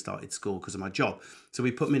before Minna started school because of my job. So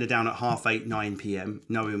we put Minna down at 8:30, 9 p.m,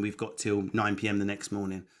 knowing we've got till 9 p.m. the next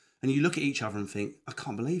morning. And you look at each other and think, I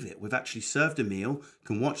can't believe it. We've actually served a meal,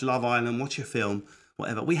 can watch Love Island, watch a film,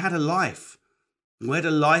 whatever. We had a life. We had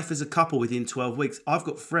a life as a couple within 12 weeks. I've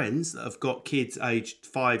got friends that have got kids aged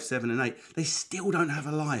 5, 7 and 8. They still don't have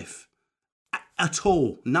a life. At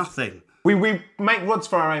all. Nothing. We make rods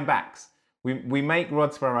for our own backs. We make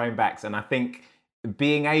rods for our own backs. And I think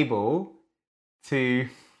being able to,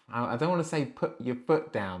 I don't want to say put your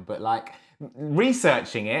foot down, but like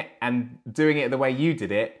researching it and doing it the way you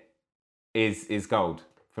did it is gold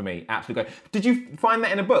for me. Absolute gold. Did you find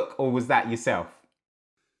that in a book or was that yourself?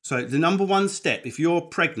 So the number one step, if you're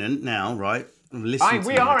pregnant now, right? We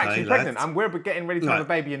are actually pregnant. We're getting ready to have a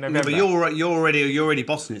baby in November. No, but you're already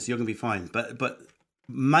bossing it, so you're gonna be fine. But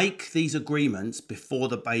make these agreements before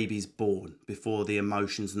the baby's born, before the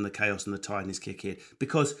emotions and the chaos and the tiredness kick in.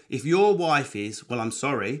 Because if your wife is, well, I'm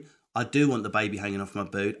sorry, I do want the baby hanging off my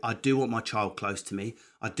boot. I do want my child close to me.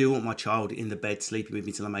 I do want my child in the bed sleeping with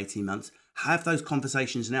me till I'm 18 months. Have those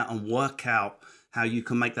conversations now and work out how you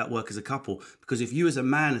can make that work as a couple. Because if you as a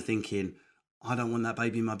man are thinking, I don't want that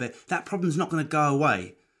baby in my bed, that problem's not going to go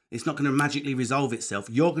away. It's not going to magically resolve itself.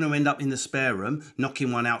 You're going to end up in the spare room,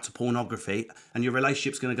 knocking one out to pornography, and your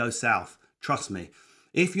relationship's going to go south. Trust me.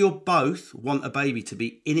 If you both want a baby to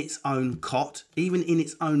be in its own cot, even in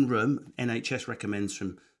its own room, NHS recommends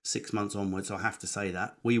from 6 months onwards, I have to say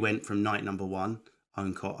that. We went from night number 1,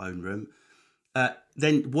 own cot, own room.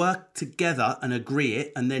 Then work together and agree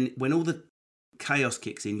it, and then when all the chaos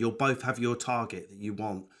kicks in, you'll both have your target that you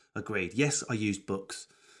want agreed. Yes, I use books.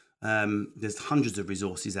 There's hundreds of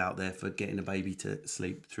resources out there for getting a baby to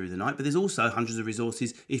sleep through the night, but there's also hundreds of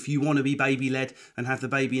resources if you want to be baby led and have the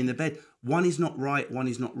baby in the bed. One is not right, one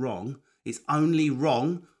is not wrong. It's only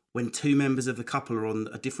wrong when two members of the couple are on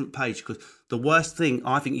a different page, because the worst thing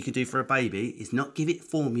I think you can do for a baby is not give it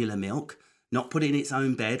formula milk, not put it in its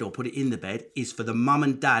own bed or put it in the bed, is for the mum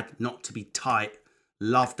and dad not to be tight,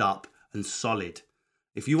 loved up and solid.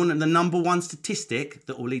 If you want the number one statistic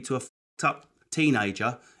that will lead to a fucked up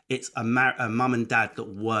teenager, it's a mum and dad that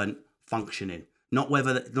weren't functioning. Not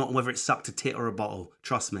whether it sucked a tit or a bottle.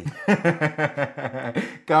 Trust me.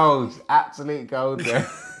 Gold. Absolute gold there.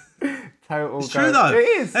 Total It's gold. true though. It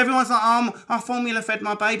is. Everyone's like, I formula fed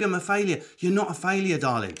my baby, I'm a failure. You're not a failure,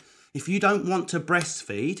 darling. If you don't want to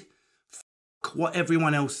breastfeed, fuck what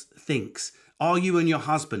everyone else thinks. Are you and your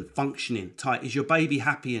husband functioning tight? Is your baby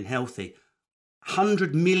happy and healthy?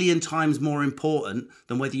 100 million times more important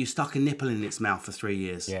than whether you stuck a nipple in its mouth for 3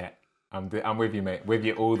 years. Yeah, I'm with you, mate. With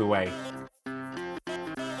you all the way.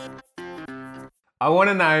 I want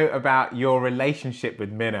to know about your relationship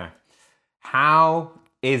with Minna. How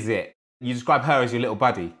is it? You describe her as your little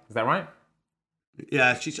buddy. Is that right?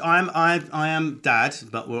 Yeah, I am dad,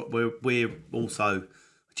 but we're also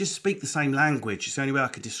just speak the same language. It's the only way I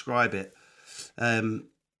could describe it.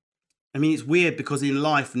 I mean, it's weird because in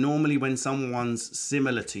life, normally when someone's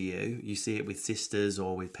similar to you, you see it with sisters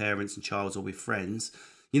or with parents and childs or with friends.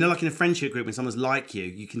 You know, like in a friendship group, when someone's like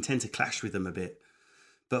you can tend to clash with them a bit.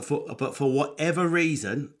 But for whatever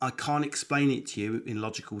reason, I can't explain it to you in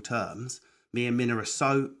logical terms. Me and Minna are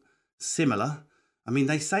so similar. I mean,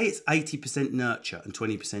 they say it's 80% nurture and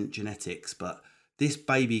 20% genetics, but this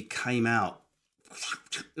baby came out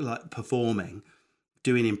like performing,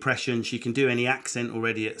 doing impressions. She can do any accent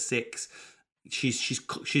already at 6.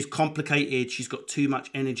 She's complicated. She's got too much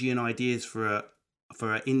energy and ideas for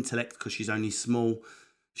her intellect because she's only small.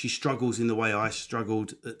 She struggles in the way I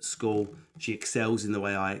struggled at school. She excels in the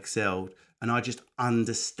way I excelled. And I just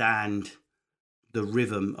understand the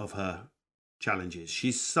rhythm of her challenges.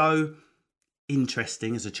 She's so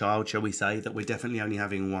interesting as a child, shall we say, that we're definitely only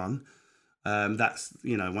having one. That's,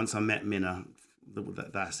 once I met Minna,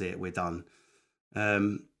 that's it, we're done.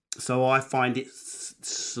 So I find it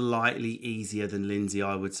slightly easier than Lindsay,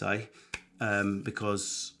 I would say,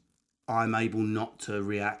 because I'm able not to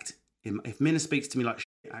react. If Minna speaks to me like shit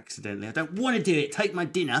accidentally, I don't want to do it, take my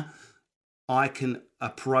dinner, I can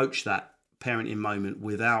approach that parenting moment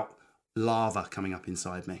without lava coming up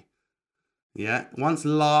inside me. Yeah, once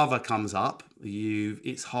lava comes up,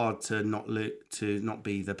 it's hard to not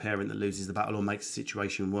be the parent that loses the battle or makes the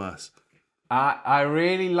situation worse. I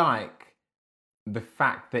really like the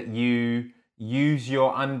fact that you use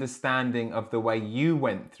your understanding of the way you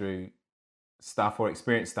went through stuff or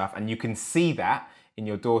experienced stuff, and you can see that in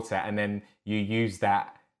your daughter, and then you use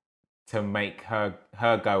that to make her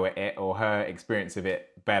go at it or her experience of it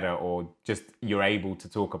better, or just you're able to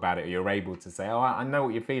talk about it, or you're able to say, oh, I know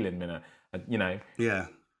what you're feeling, Minna, you know. Yeah.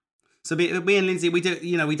 So me and Lindsay, we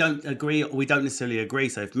don't agree, we don't necessarily agree.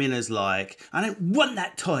 So if Minna's like, I don't want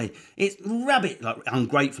that toy, it's rabbit, like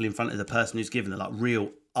ungrateful in front of the person who's given it, like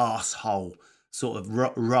real arsehole, sort of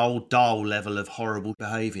Roald Dahl level of horrible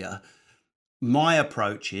behaviour, my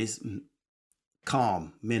approach is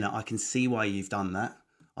calm. Minna, I can see why you've done that.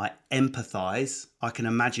 I empathise. I can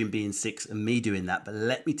imagine being 6 and me doing that, but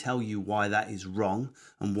let me tell you why that is wrong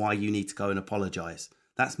and why you need to go and apologise.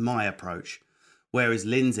 That's my approach. Whereas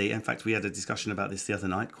Lindsay, in fact, we had a discussion about this the other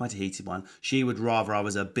night, quite a heated one. She would rather I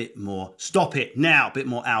was a bit more, stop it now, a bit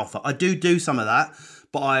more alpha. I do some of that,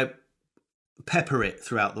 but I pepper it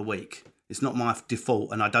throughout the week. It's not my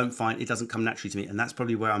default, and I don't find it doesn't come naturally to me. And that's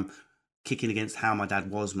probably where I'm kicking against how my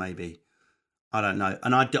dad was, maybe. I don't know.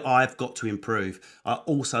 And I've got to improve.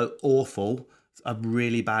 Also, a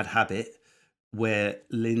really bad habit where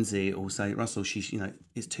Lindsay will say, Russell, she's,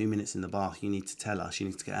 it's 2 minutes in the bath. You need to tell her. She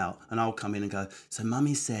needs to get out. And I'll come in and go, so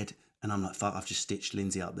Mummy said, and I'm like, fuck, I've just stitched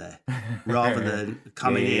Lindsay up there. Rather than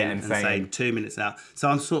coming in and saying 2 minutes out. So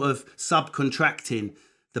I'm sort of subcontracting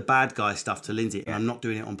the bad guy stuff to Lindsay. And I'm not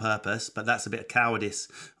doing it on purpose, but that's a bit of cowardice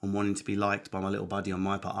and wanting to be liked by my little buddy on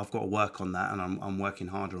my part. I've got to work on that, and I'm working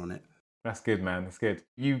harder on it. That's good, man. That's good.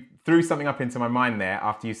 You threw something up into my mind there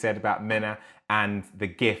after you said about Minna and the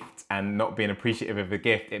gift and not being appreciative of the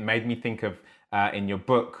gift. It made me think of in your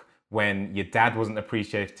book when your dad wasn't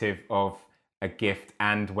appreciative of a gift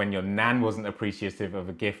and when your nan wasn't appreciative of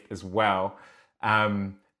a gift as well.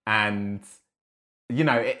 And,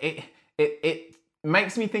 it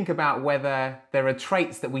makes me think about whether there are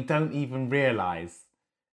traits that we don't even realise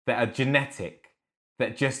that are genetic,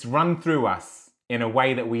 that just run through us in a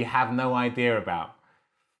way that we have no idea about.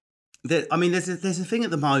 There's a thing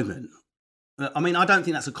at the moment. I don't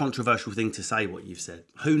think that's a controversial thing to say, what you've said.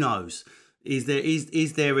 Who knows? Is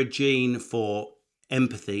there a gene for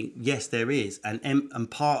empathy? Yes, there is.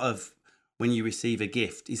 And part of when you receive a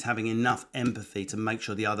gift is having enough empathy to make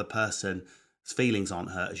sure the other person's feelings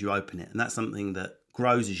aren't hurt as you open it. And that's something that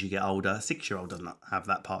grows as you get older. A 6-year-old doesn't have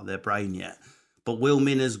that part of their brain yet. But will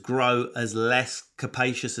Minnas grow as less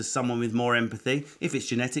capacious as someone with more empathy? If it's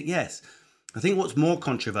genetic, yes. I think what's more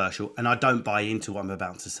controversial, and I don't buy into what I'm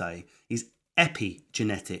about to say, is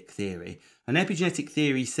epigenetic theory. And epigenetic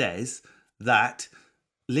theory says that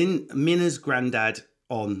Minna's granddad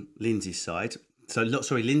on Lindsay's side,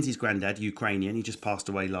 Lindsay's granddad, Ukrainian, he just passed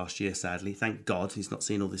away last year, sadly. Thank God he's not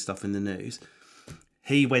seen all this stuff in the news.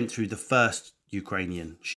 He went through the first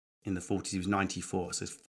Ukrainian in the 40s. He was 94, so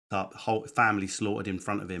up, whole family slaughtered in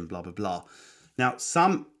front of him, blah, blah, blah. Now,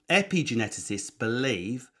 some epigeneticists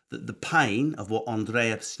believe that the pain of what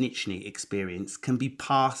Andrea Snichny experienced can be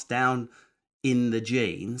passed down in the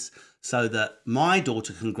genes so that my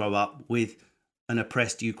daughter can grow up with an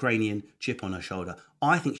oppressed Ukrainian chip on her shoulder.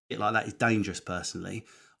 I think shit like that is dangerous, personally.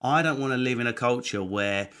 I don't want to live in a culture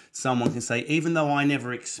where someone can say, even though I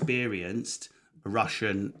never experienced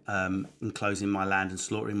Russian enclosing my land and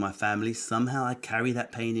slaughtering my family, somehow I carry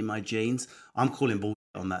that pain in my genes. I'm calling bullshit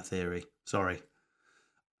on that theory. Sorry.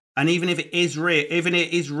 And even if it is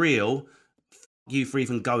real, you for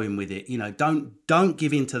even going with it. Don't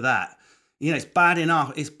give in to that. It's bad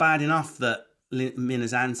enough. It's bad enough that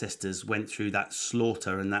Minna's ancestors went through that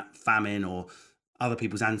slaughter and that famine, or other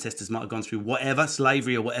people's ancestors might have gone through whatever,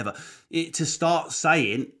 slavery or whatever. To start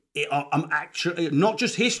saying, I'm actually, not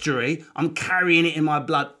just history, I'm carrying it in my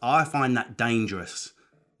blood. I find that dangerous,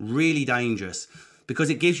 really dangerous, because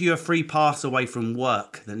it gives you a free pass away from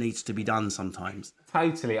work that needs to be done sometimes.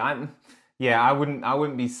 Totally. I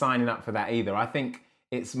wouldn't be signing up for that either. I think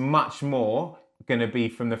it's much more going to be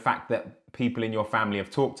from the fact that people in your family have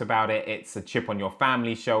talked about it. It's a chip on your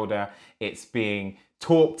family's shoulder. It's being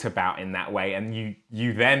talked about in that way, and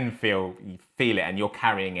you then feel it, and you're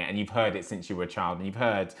carrying it, and you've heard it since you were a child, and you've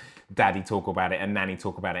heard daddy talk about it and nanny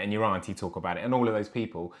talk about it and your auntie talk about it and all of those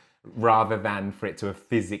people, rather than for it to have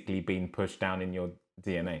physically been pushed down in your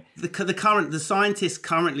DNA. The scientists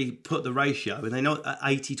currently put the ratio, and they know at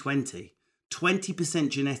 80-20, 20%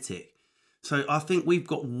 genetic. So I think we've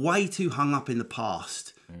got way too hung up in the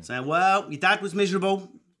past, saying, well, your dad was miserable,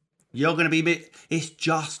 you're going to be it's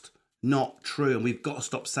just not true, and we've got to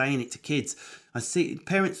stop saying it to kids. I see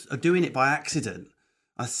parents are doing it by accident.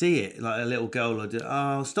 I see it like a little girl will do.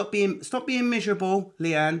 Oh, stop being miserable,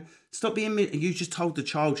 Leanne. Stop being. You just told the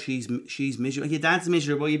child she's miserable. Your dad's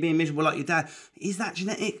miserable. You're being miserable like your dad. Is that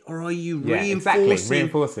genetic, or are you reinforcing? Exactly.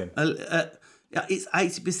 Reinforcing. It's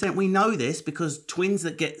 80%. We know this because twins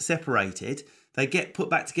that get separated, they get put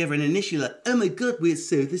back together, and initially like, oh my god, we're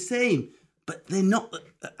so the same, but they're not.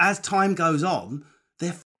 As time goes on,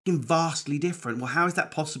 they're vastly different. Well, how is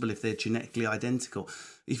that possible if they're genetically identical?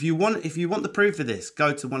 If you want the proof of this,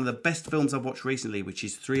 go to one of the best films I've watched recently, which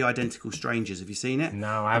is Three Identical Strangers. Have you seen it?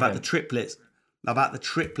 No, I haven't. About the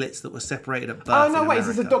triplets that were separated at birth. Oh no, wait, is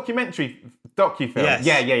this a docu-film? Yes.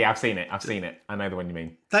 Yeah, I've seen it. I know the one you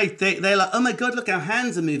mean. They're like, oh my god, look, our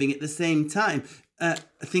hands are moving at the same time.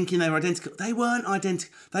 Thinking they were identical. They weren't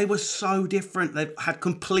identical. They were so different. They had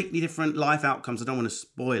completely different life outcomes. I don't want to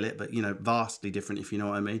spoil it, but vastly different, if you know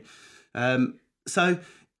what I mean. So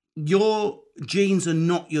your genes are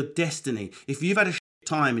not your destiny. If you've had a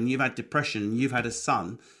time and you've had depression and you've had a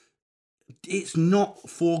son, it's not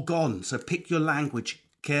foregone. So pick your language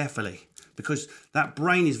carefully, because that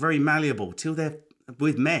brain is very malleable until they're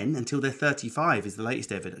 35 is the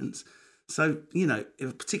latest evidence. So,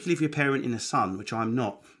 particularly if you're parenting a son, which I'm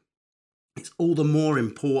not, it's all the more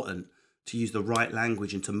important to use the right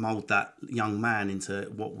language and to mould that young man into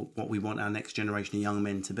what we want our next generation of young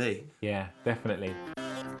men to be. Yeah, definitely.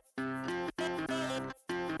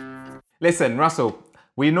 Listen, Russell,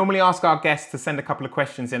 we normally ask our guests to send a couple of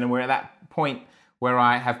questions in, and we're at that point where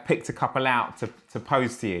I have picked a couple out to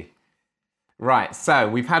pose to you. Right, so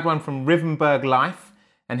we've had one from Rivenberg Life,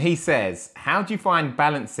 and he says, how do you find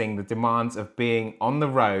balancing the demands of being on the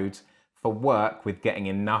road for work with getting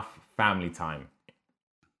enough family time?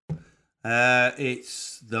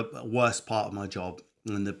 It's the worst part of my job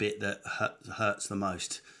and the bit that hurts the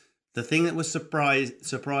most. The thing that was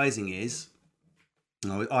surprising is,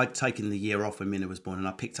 I'd taken the year off when Minna was born, and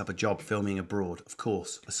I picked up a job filming abroad, of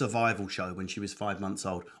course, a survival show when she was 5 months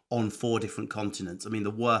old on 4 different continents. I mean, the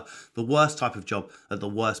worst type of job at the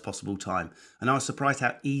worst possible time. And I was surprised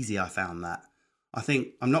how easy I found that. I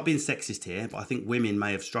think, I'm not being sexist here, but I think women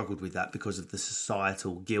may have struggled with that because of the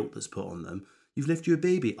societal guilt that's put on them. You've left you a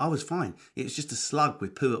baby. I was fine. It was just a slug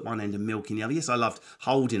with poo at one end and milk in the other. Yes, I loved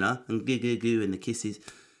holding her and goo and the kisses.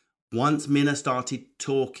 Once Minna started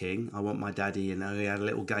talking, I want my daddy, and we had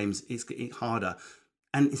little games, it's getting harder.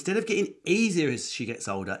 And instead of getting easier as she gets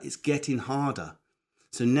older, it's getting harder.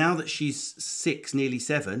 So now that she's 6, nearly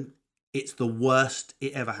 7, it's the worst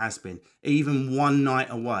it ever has been. Even one night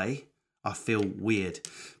away, I feel weird.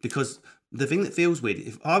 Because the thing that feels weird,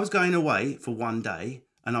 if I was going away for one day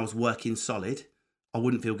and I was working solid, I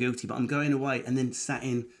wouldn't feel guilty. But I'm going away and then sat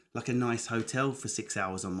in like a nice hotel for 6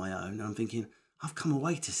 hours on my own. And I'm thinking, I've come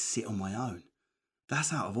away to sit on my own.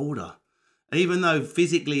 That's out of order. Even though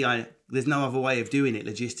physically there's no other way of doing it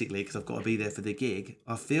logistically because I've got to be there for the gig,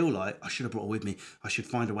 I feel like I should have brought her with me. I should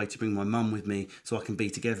find a way to bring my mum with me so I can be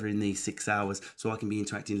together in these 6 hours, so I can be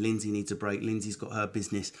interacting. Lindsay needs a break. Lindsay's got her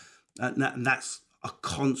business. And that's a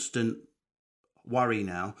constant worry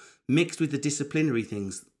now, mixed with the disciplinary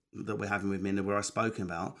things that we're having with Minna, where I've spoken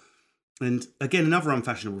about. And again, another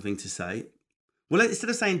unfashionable thing to say. Well, instead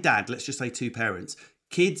of saying dad, let's just say 2 parents.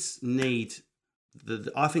 Kids need,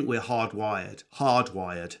 I think we're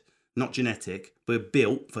hardwired, not genetic. We're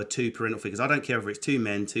built for 2 parental figures. I don't care if it's 2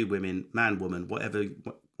 men, 2 women, man, woman, whatever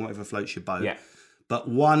floats your boat. Yeah. But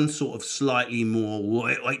one sort of slightly more,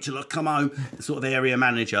 wait till I come home, sort of area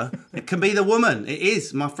manager. It can be the woman. It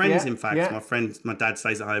is. My friends, in fact. Yeah. My dad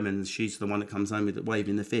stays at home and she's the one that comes home with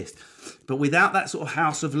waving the fist. But without that sort of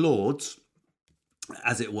House of Lords,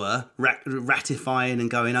 as it were, ratifying and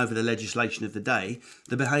going over the legislation of the day,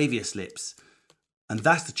 the behaviour slips. And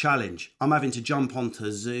that's the challenge. I'm having to jump onto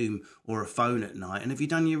a Zoom or a phone at night. And have you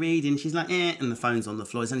done your reading? She's like, and the phone's on the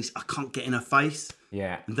floor. I can't get in her face.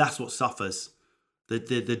 Yeah. And that's what suffers.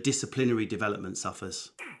 The disciplinary development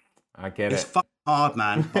suffers. I get it's it. Fucking hard,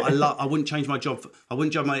 man. But I wouldn't change my job.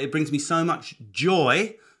 It brings me so much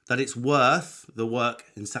joy that it's worth the work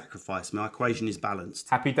and sacrifice. My equation is balanced.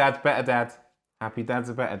 Happy dad's better dad. Happy dad's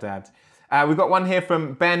a better dad. We've got one here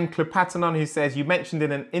from Ben Klopatanon who says, you mentioned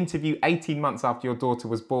in an interview 18 months after your daughter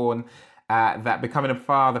was born that becoming a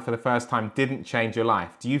father for the first time didn't change your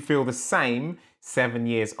life. Do you feel the same 7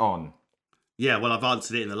 years on? Yeah, well, I've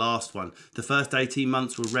answered it in the last one. The first 18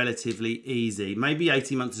 months were relatively easy. Maybe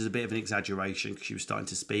 18 months is a bit of an exaggeration because she was starting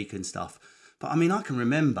to speak and stuff. But I mean, I can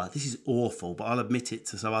remember, this is awful, but I'll admit it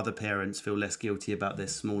so other parents feel less guilty about their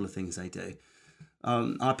smaller things they do.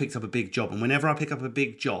 I picked up a big job, and whenever I pick up a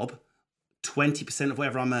big job, 20% of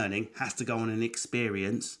whatever I'm earning has to go on an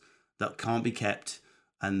experience that can't be kept.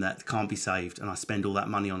 and that can't be saved, and I spend all that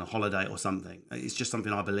money on a holiday or something. It's just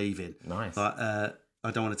something I believe in. Nice. But I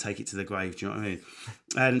don't want to take it to the grave. Do you know what I mean?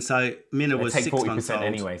 And so Minna was take 6 months 40% old.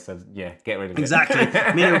 anyway, so yeah, get rid of it. Exactly.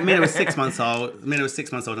 Minna was 6 months old. Minna was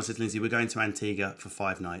 6 months old. And I said to Lindsay, we're going to Antigua for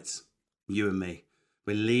 5 nights. You and me.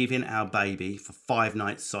 We're leaving our baby for 5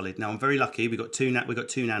 nights solid. Now I'm very lucky. We got two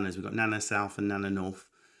nanas. We got Nana South and Nana North.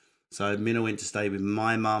 So Minna went to stay with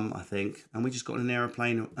my mum, I think, and we just got on an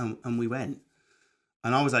aeroplane and we went.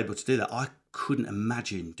 And I was able to do that. I couldn't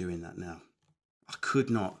imagine doing that now. I could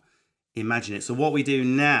not imagine it. So what we do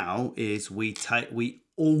now is we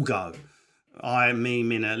all go. Me,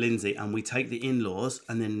 Minna, Lindsay, and we take the in-laws,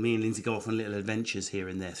 and then me and Lindsay go off on little adventures here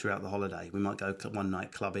and there throughout the holiday. We might go one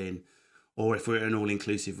night clubbing, or if we're at an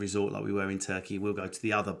all-inclusive resort like we were in Turkey, we'll go to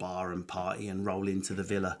the other bar and party and roll into the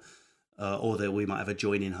villa, or that we might have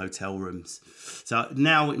adjoining hotel rooms. So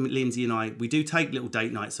now Lindsay and I, we do take little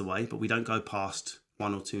date nights away, but we don't go past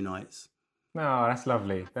 1 or 2 nights. No, that's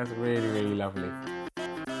lovely. That's really, really lovely.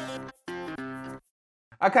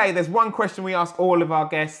 Okay, there's one question we ask all of our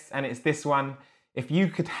guests, and it's this one. If you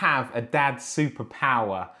could have a dad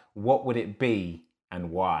superpower, what would it be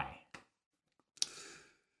and why?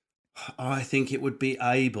 I think it would be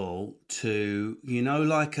able to,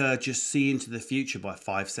 just see into the future by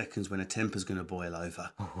 5 seconds when a temper's going to boil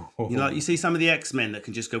over. You see some of the X-Men that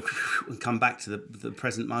can just go and come back to the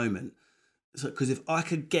present moment. So, because if I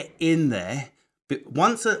could get in there,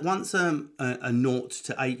 once a 0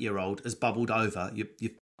 to 8-year-old has bubbled over,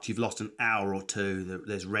 you've lost an hour or two.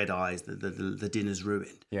 There's red eyes. The dinner's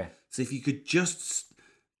ruined. Yeah. So if you could just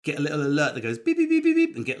get a little alert that goes beep beep beep beep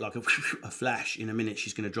beep, and get like a flash. In a minute,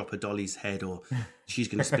 she's going to drop a dolly's head, or she's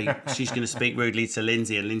going to speak. She's going to speak rudely to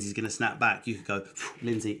Lindsay, and Lindsay's going to snap back. You could go,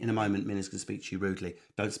 Lindsay. In a moment, Minna's going to speak to you rudely.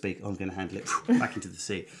 Don't speak. I'm going to handle it. Back into the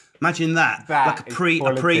seat. Imagine that like a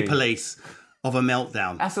pre-police of a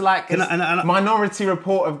meltdown. That's like Minority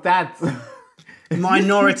Report of dads.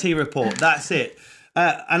 Minority Report. That's it.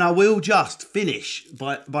 And I will just finish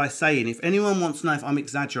by saying, if anyone wants to know if I'm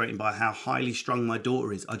exaggerating by how highly strung my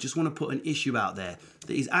daughter is, I just want to put an issue out there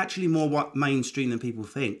that is actually more mainstream than people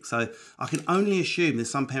think. So I can only assume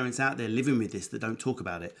there's some parents out there living with this that don't talk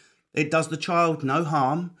about it. It does the child no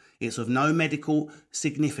harm. It's of no medical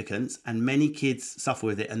significance, and many kids suffer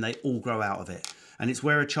with it, and they all grow out of it. And it's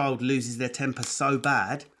where a child loses their temper so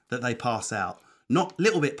bad that they pass out. Not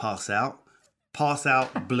little bit pass out,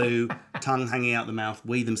 blue, tongue hanging out the mouth,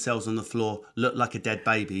 wee themselves on the floor, look like a dead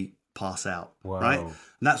baby, pass out. Wow. Right? And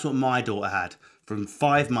that's what my daughter had from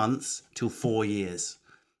 5 months till 4 years.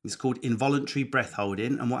 It's called involuntary breath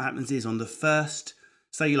holding. And what happens is on the first,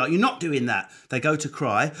 say you're not doing that. They go to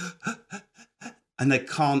cry and they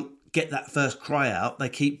can't get that first cry out. They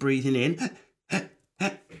keep breathing in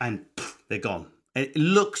and they're gone. It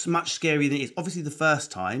looks much scarier than it is. Obviously, the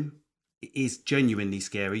first time it is genuinely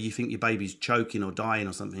scary. You think your baby's choking or dying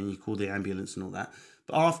or something, you call the ambulance and all that.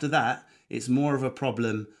 But after that, it's more of a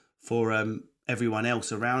problem for everyone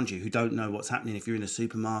else around you who don't know what's happening. If you're in a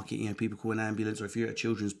supermarket, people call an ambulance, or if you're at a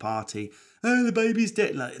children's party, oh, the baby's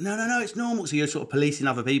dead. Like, no, it's normal. So you're sort of policing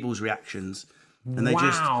other people's reactions, and they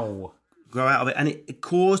just grow out of it. And it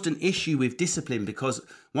caused an issue with discipline, because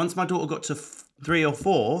once my daughter got to 3 or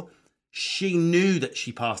 4, she knew that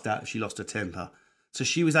she passed out if she lost her temper. So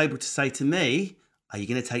she was able to say to me, are you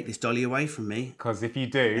going to take this dolly away from me? Because if you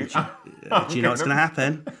do... do you know what's going to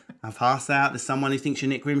happen? I've passed out. There's someone who thinks you're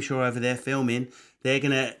Nick Grimshaw over there filming. They're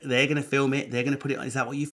gonna film it. They're going to put it on. Is that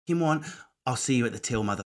what you fucking want? I'll see you at the till,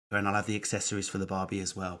 motherfucker, and I'll have the accessories for the Barbie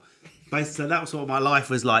as well. Basically, that was what my life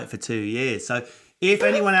was like for 2 years. So if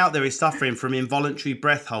anyone out there is suffering from involuntary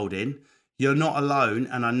breath holding, you're not alone,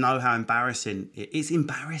 and I know how embarrassing it is. It's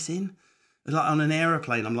embarrassing. Like on an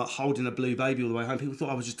aeroplane, I'm like holding a blue baby all the way home. People thought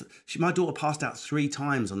I was just... my daughter passed out 3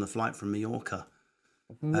 times on the flight from Mallorca.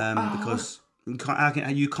 Because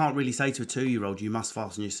you can't really say to a 2-year-old, you must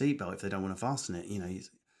fasten your seatbelt if they don't want to fasten it.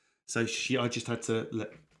 So I just had to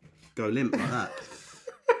go limp like that.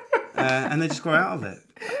 And they just grow out of it.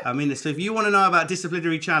 I mean, so if you want to know about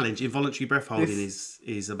disciplinary challenge, involuntary breath holding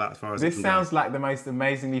is about as far as it can go. This sounds like the most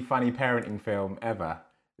amazingly funny parenting film ever.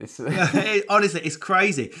 Honestly, it's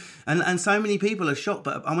crazy. And so many people are shocked.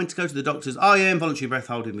 But I went to go to the doctors. Oh, yeah, involuntary breath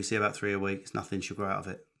holding. We see about 3 a week. It's nothing. She'll grow out of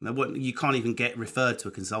it. You can't even get referred to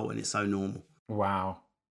a consultant. It's so normal. Wow.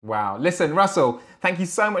 Listen, Russell, thank you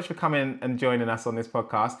so much for coming and joining us on this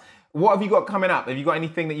podcast. What have you got coming up? Have you got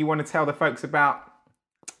anything that you want to tell the folks about?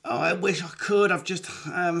 Oh, I wish I could. I've just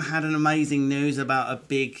had an amazing news about a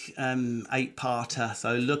big 8-parter,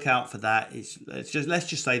 so look out for that. Let's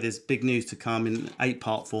just say there's big news to come in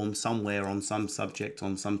 8-part form somewhere on some subject,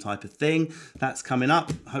 on some type of thing. That's coming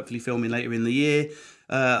up, hopefully filming later in the year.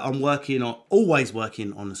 I'm always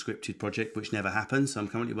working on a scripted project, which never happens. So I'm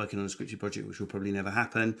currently working on a scripted project, which will probably never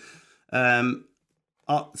happen.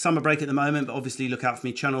 Summer break at the moment, but obviously look out for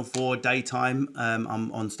me. Channel 4 daytime.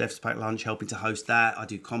 I'm on Steph's Packed Lunch, helping to host that. I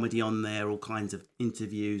do comedy on there, all kinds of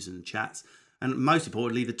interviews and chats, and most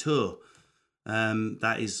importantly, the tour.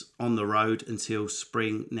 That is on the road until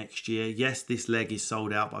spring next year. Yes, this leg is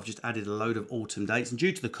sold out, but I've just added a load of autumn dates, and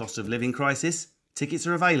due to the cost of living crisis, tickets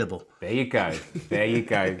are available. There you go. There you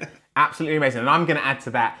go. Absolutely amazing. And I'm going to add to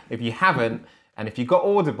that, if you haven't, and if you've got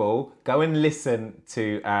Audible, go and listen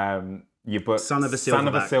to your book, Son of a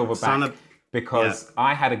Silverback. Because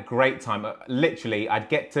I had a great time. Literally, I'd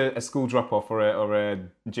get to a school drop-off or a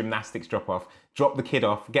gymnastics drop-off, drop the kid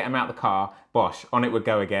off, get him out the car, bosh, on it would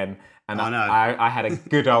go again. And I had a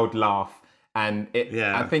good old laugh. And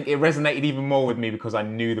I think it resonated even more with me because I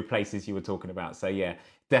knew the places you were talking about. So yeah,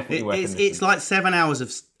 definitely worth it. It's like 7 hours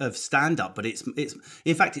of stand-up, but it's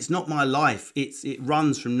in fact, it's not my life. It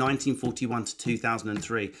runs from 1941 to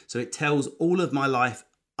 2003. So it tells all of my life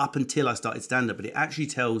up until I started stand-up, but it actually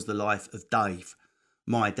tells the life of Dave,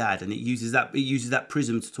 my dad, and it uses that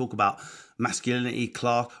prism to talk about masculinity,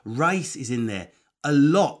 class, race is in there a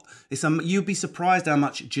lot. You'd be surprised how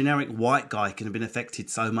much generic white guy can have been affected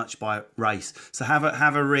so much by race. So have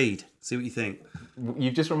a read, see what you think.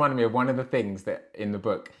 You've just reminded me of one of the things that in the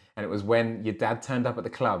book, and it was when your dad turned up at the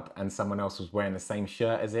club and someone else was wearing the same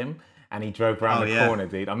shirt as him. And he drove around the corner,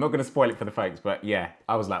 dude. I'm not going to spoil it for the folks, but yeah,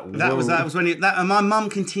 I was like, whoa. That was when and my mum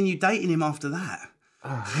continued dating him after that.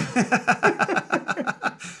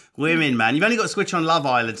 Women, man. You've only got to switch on Love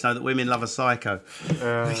Island to know that women love a psycho.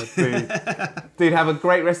 Dude, have a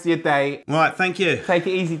great rest of your day. All right, thank you. Take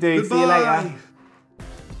it easy, dude. Goodbye. See you later.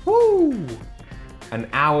 Woo! An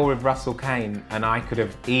hour with Russell Kane, and I could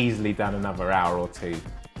have easily done another hour or two.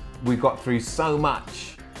 We got through so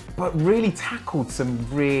much, but really tackled some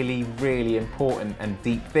really, really important and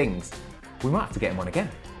deep things. We might have to get him on again.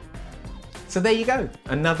 So there you go,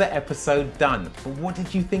 another episode done. But what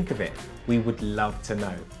did you think of it? We would love to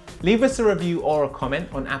know. Leave us a review or a comment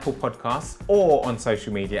on Apple Podcasts or on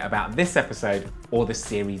social media about this episode or the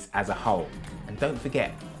series as a whole. And don't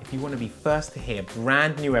forget, if you want to be first to hear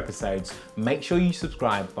brand new episodes, make sure you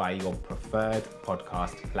subscribe via your preferred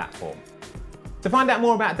podcast platform. To find out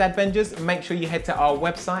more about Dadvengers, make sure you head to our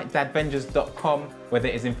website, dadvengers.com, where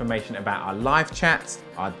there is information about our live chats,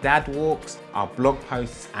 our dad walks, our blog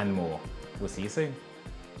posts, and more. We'll see you soon.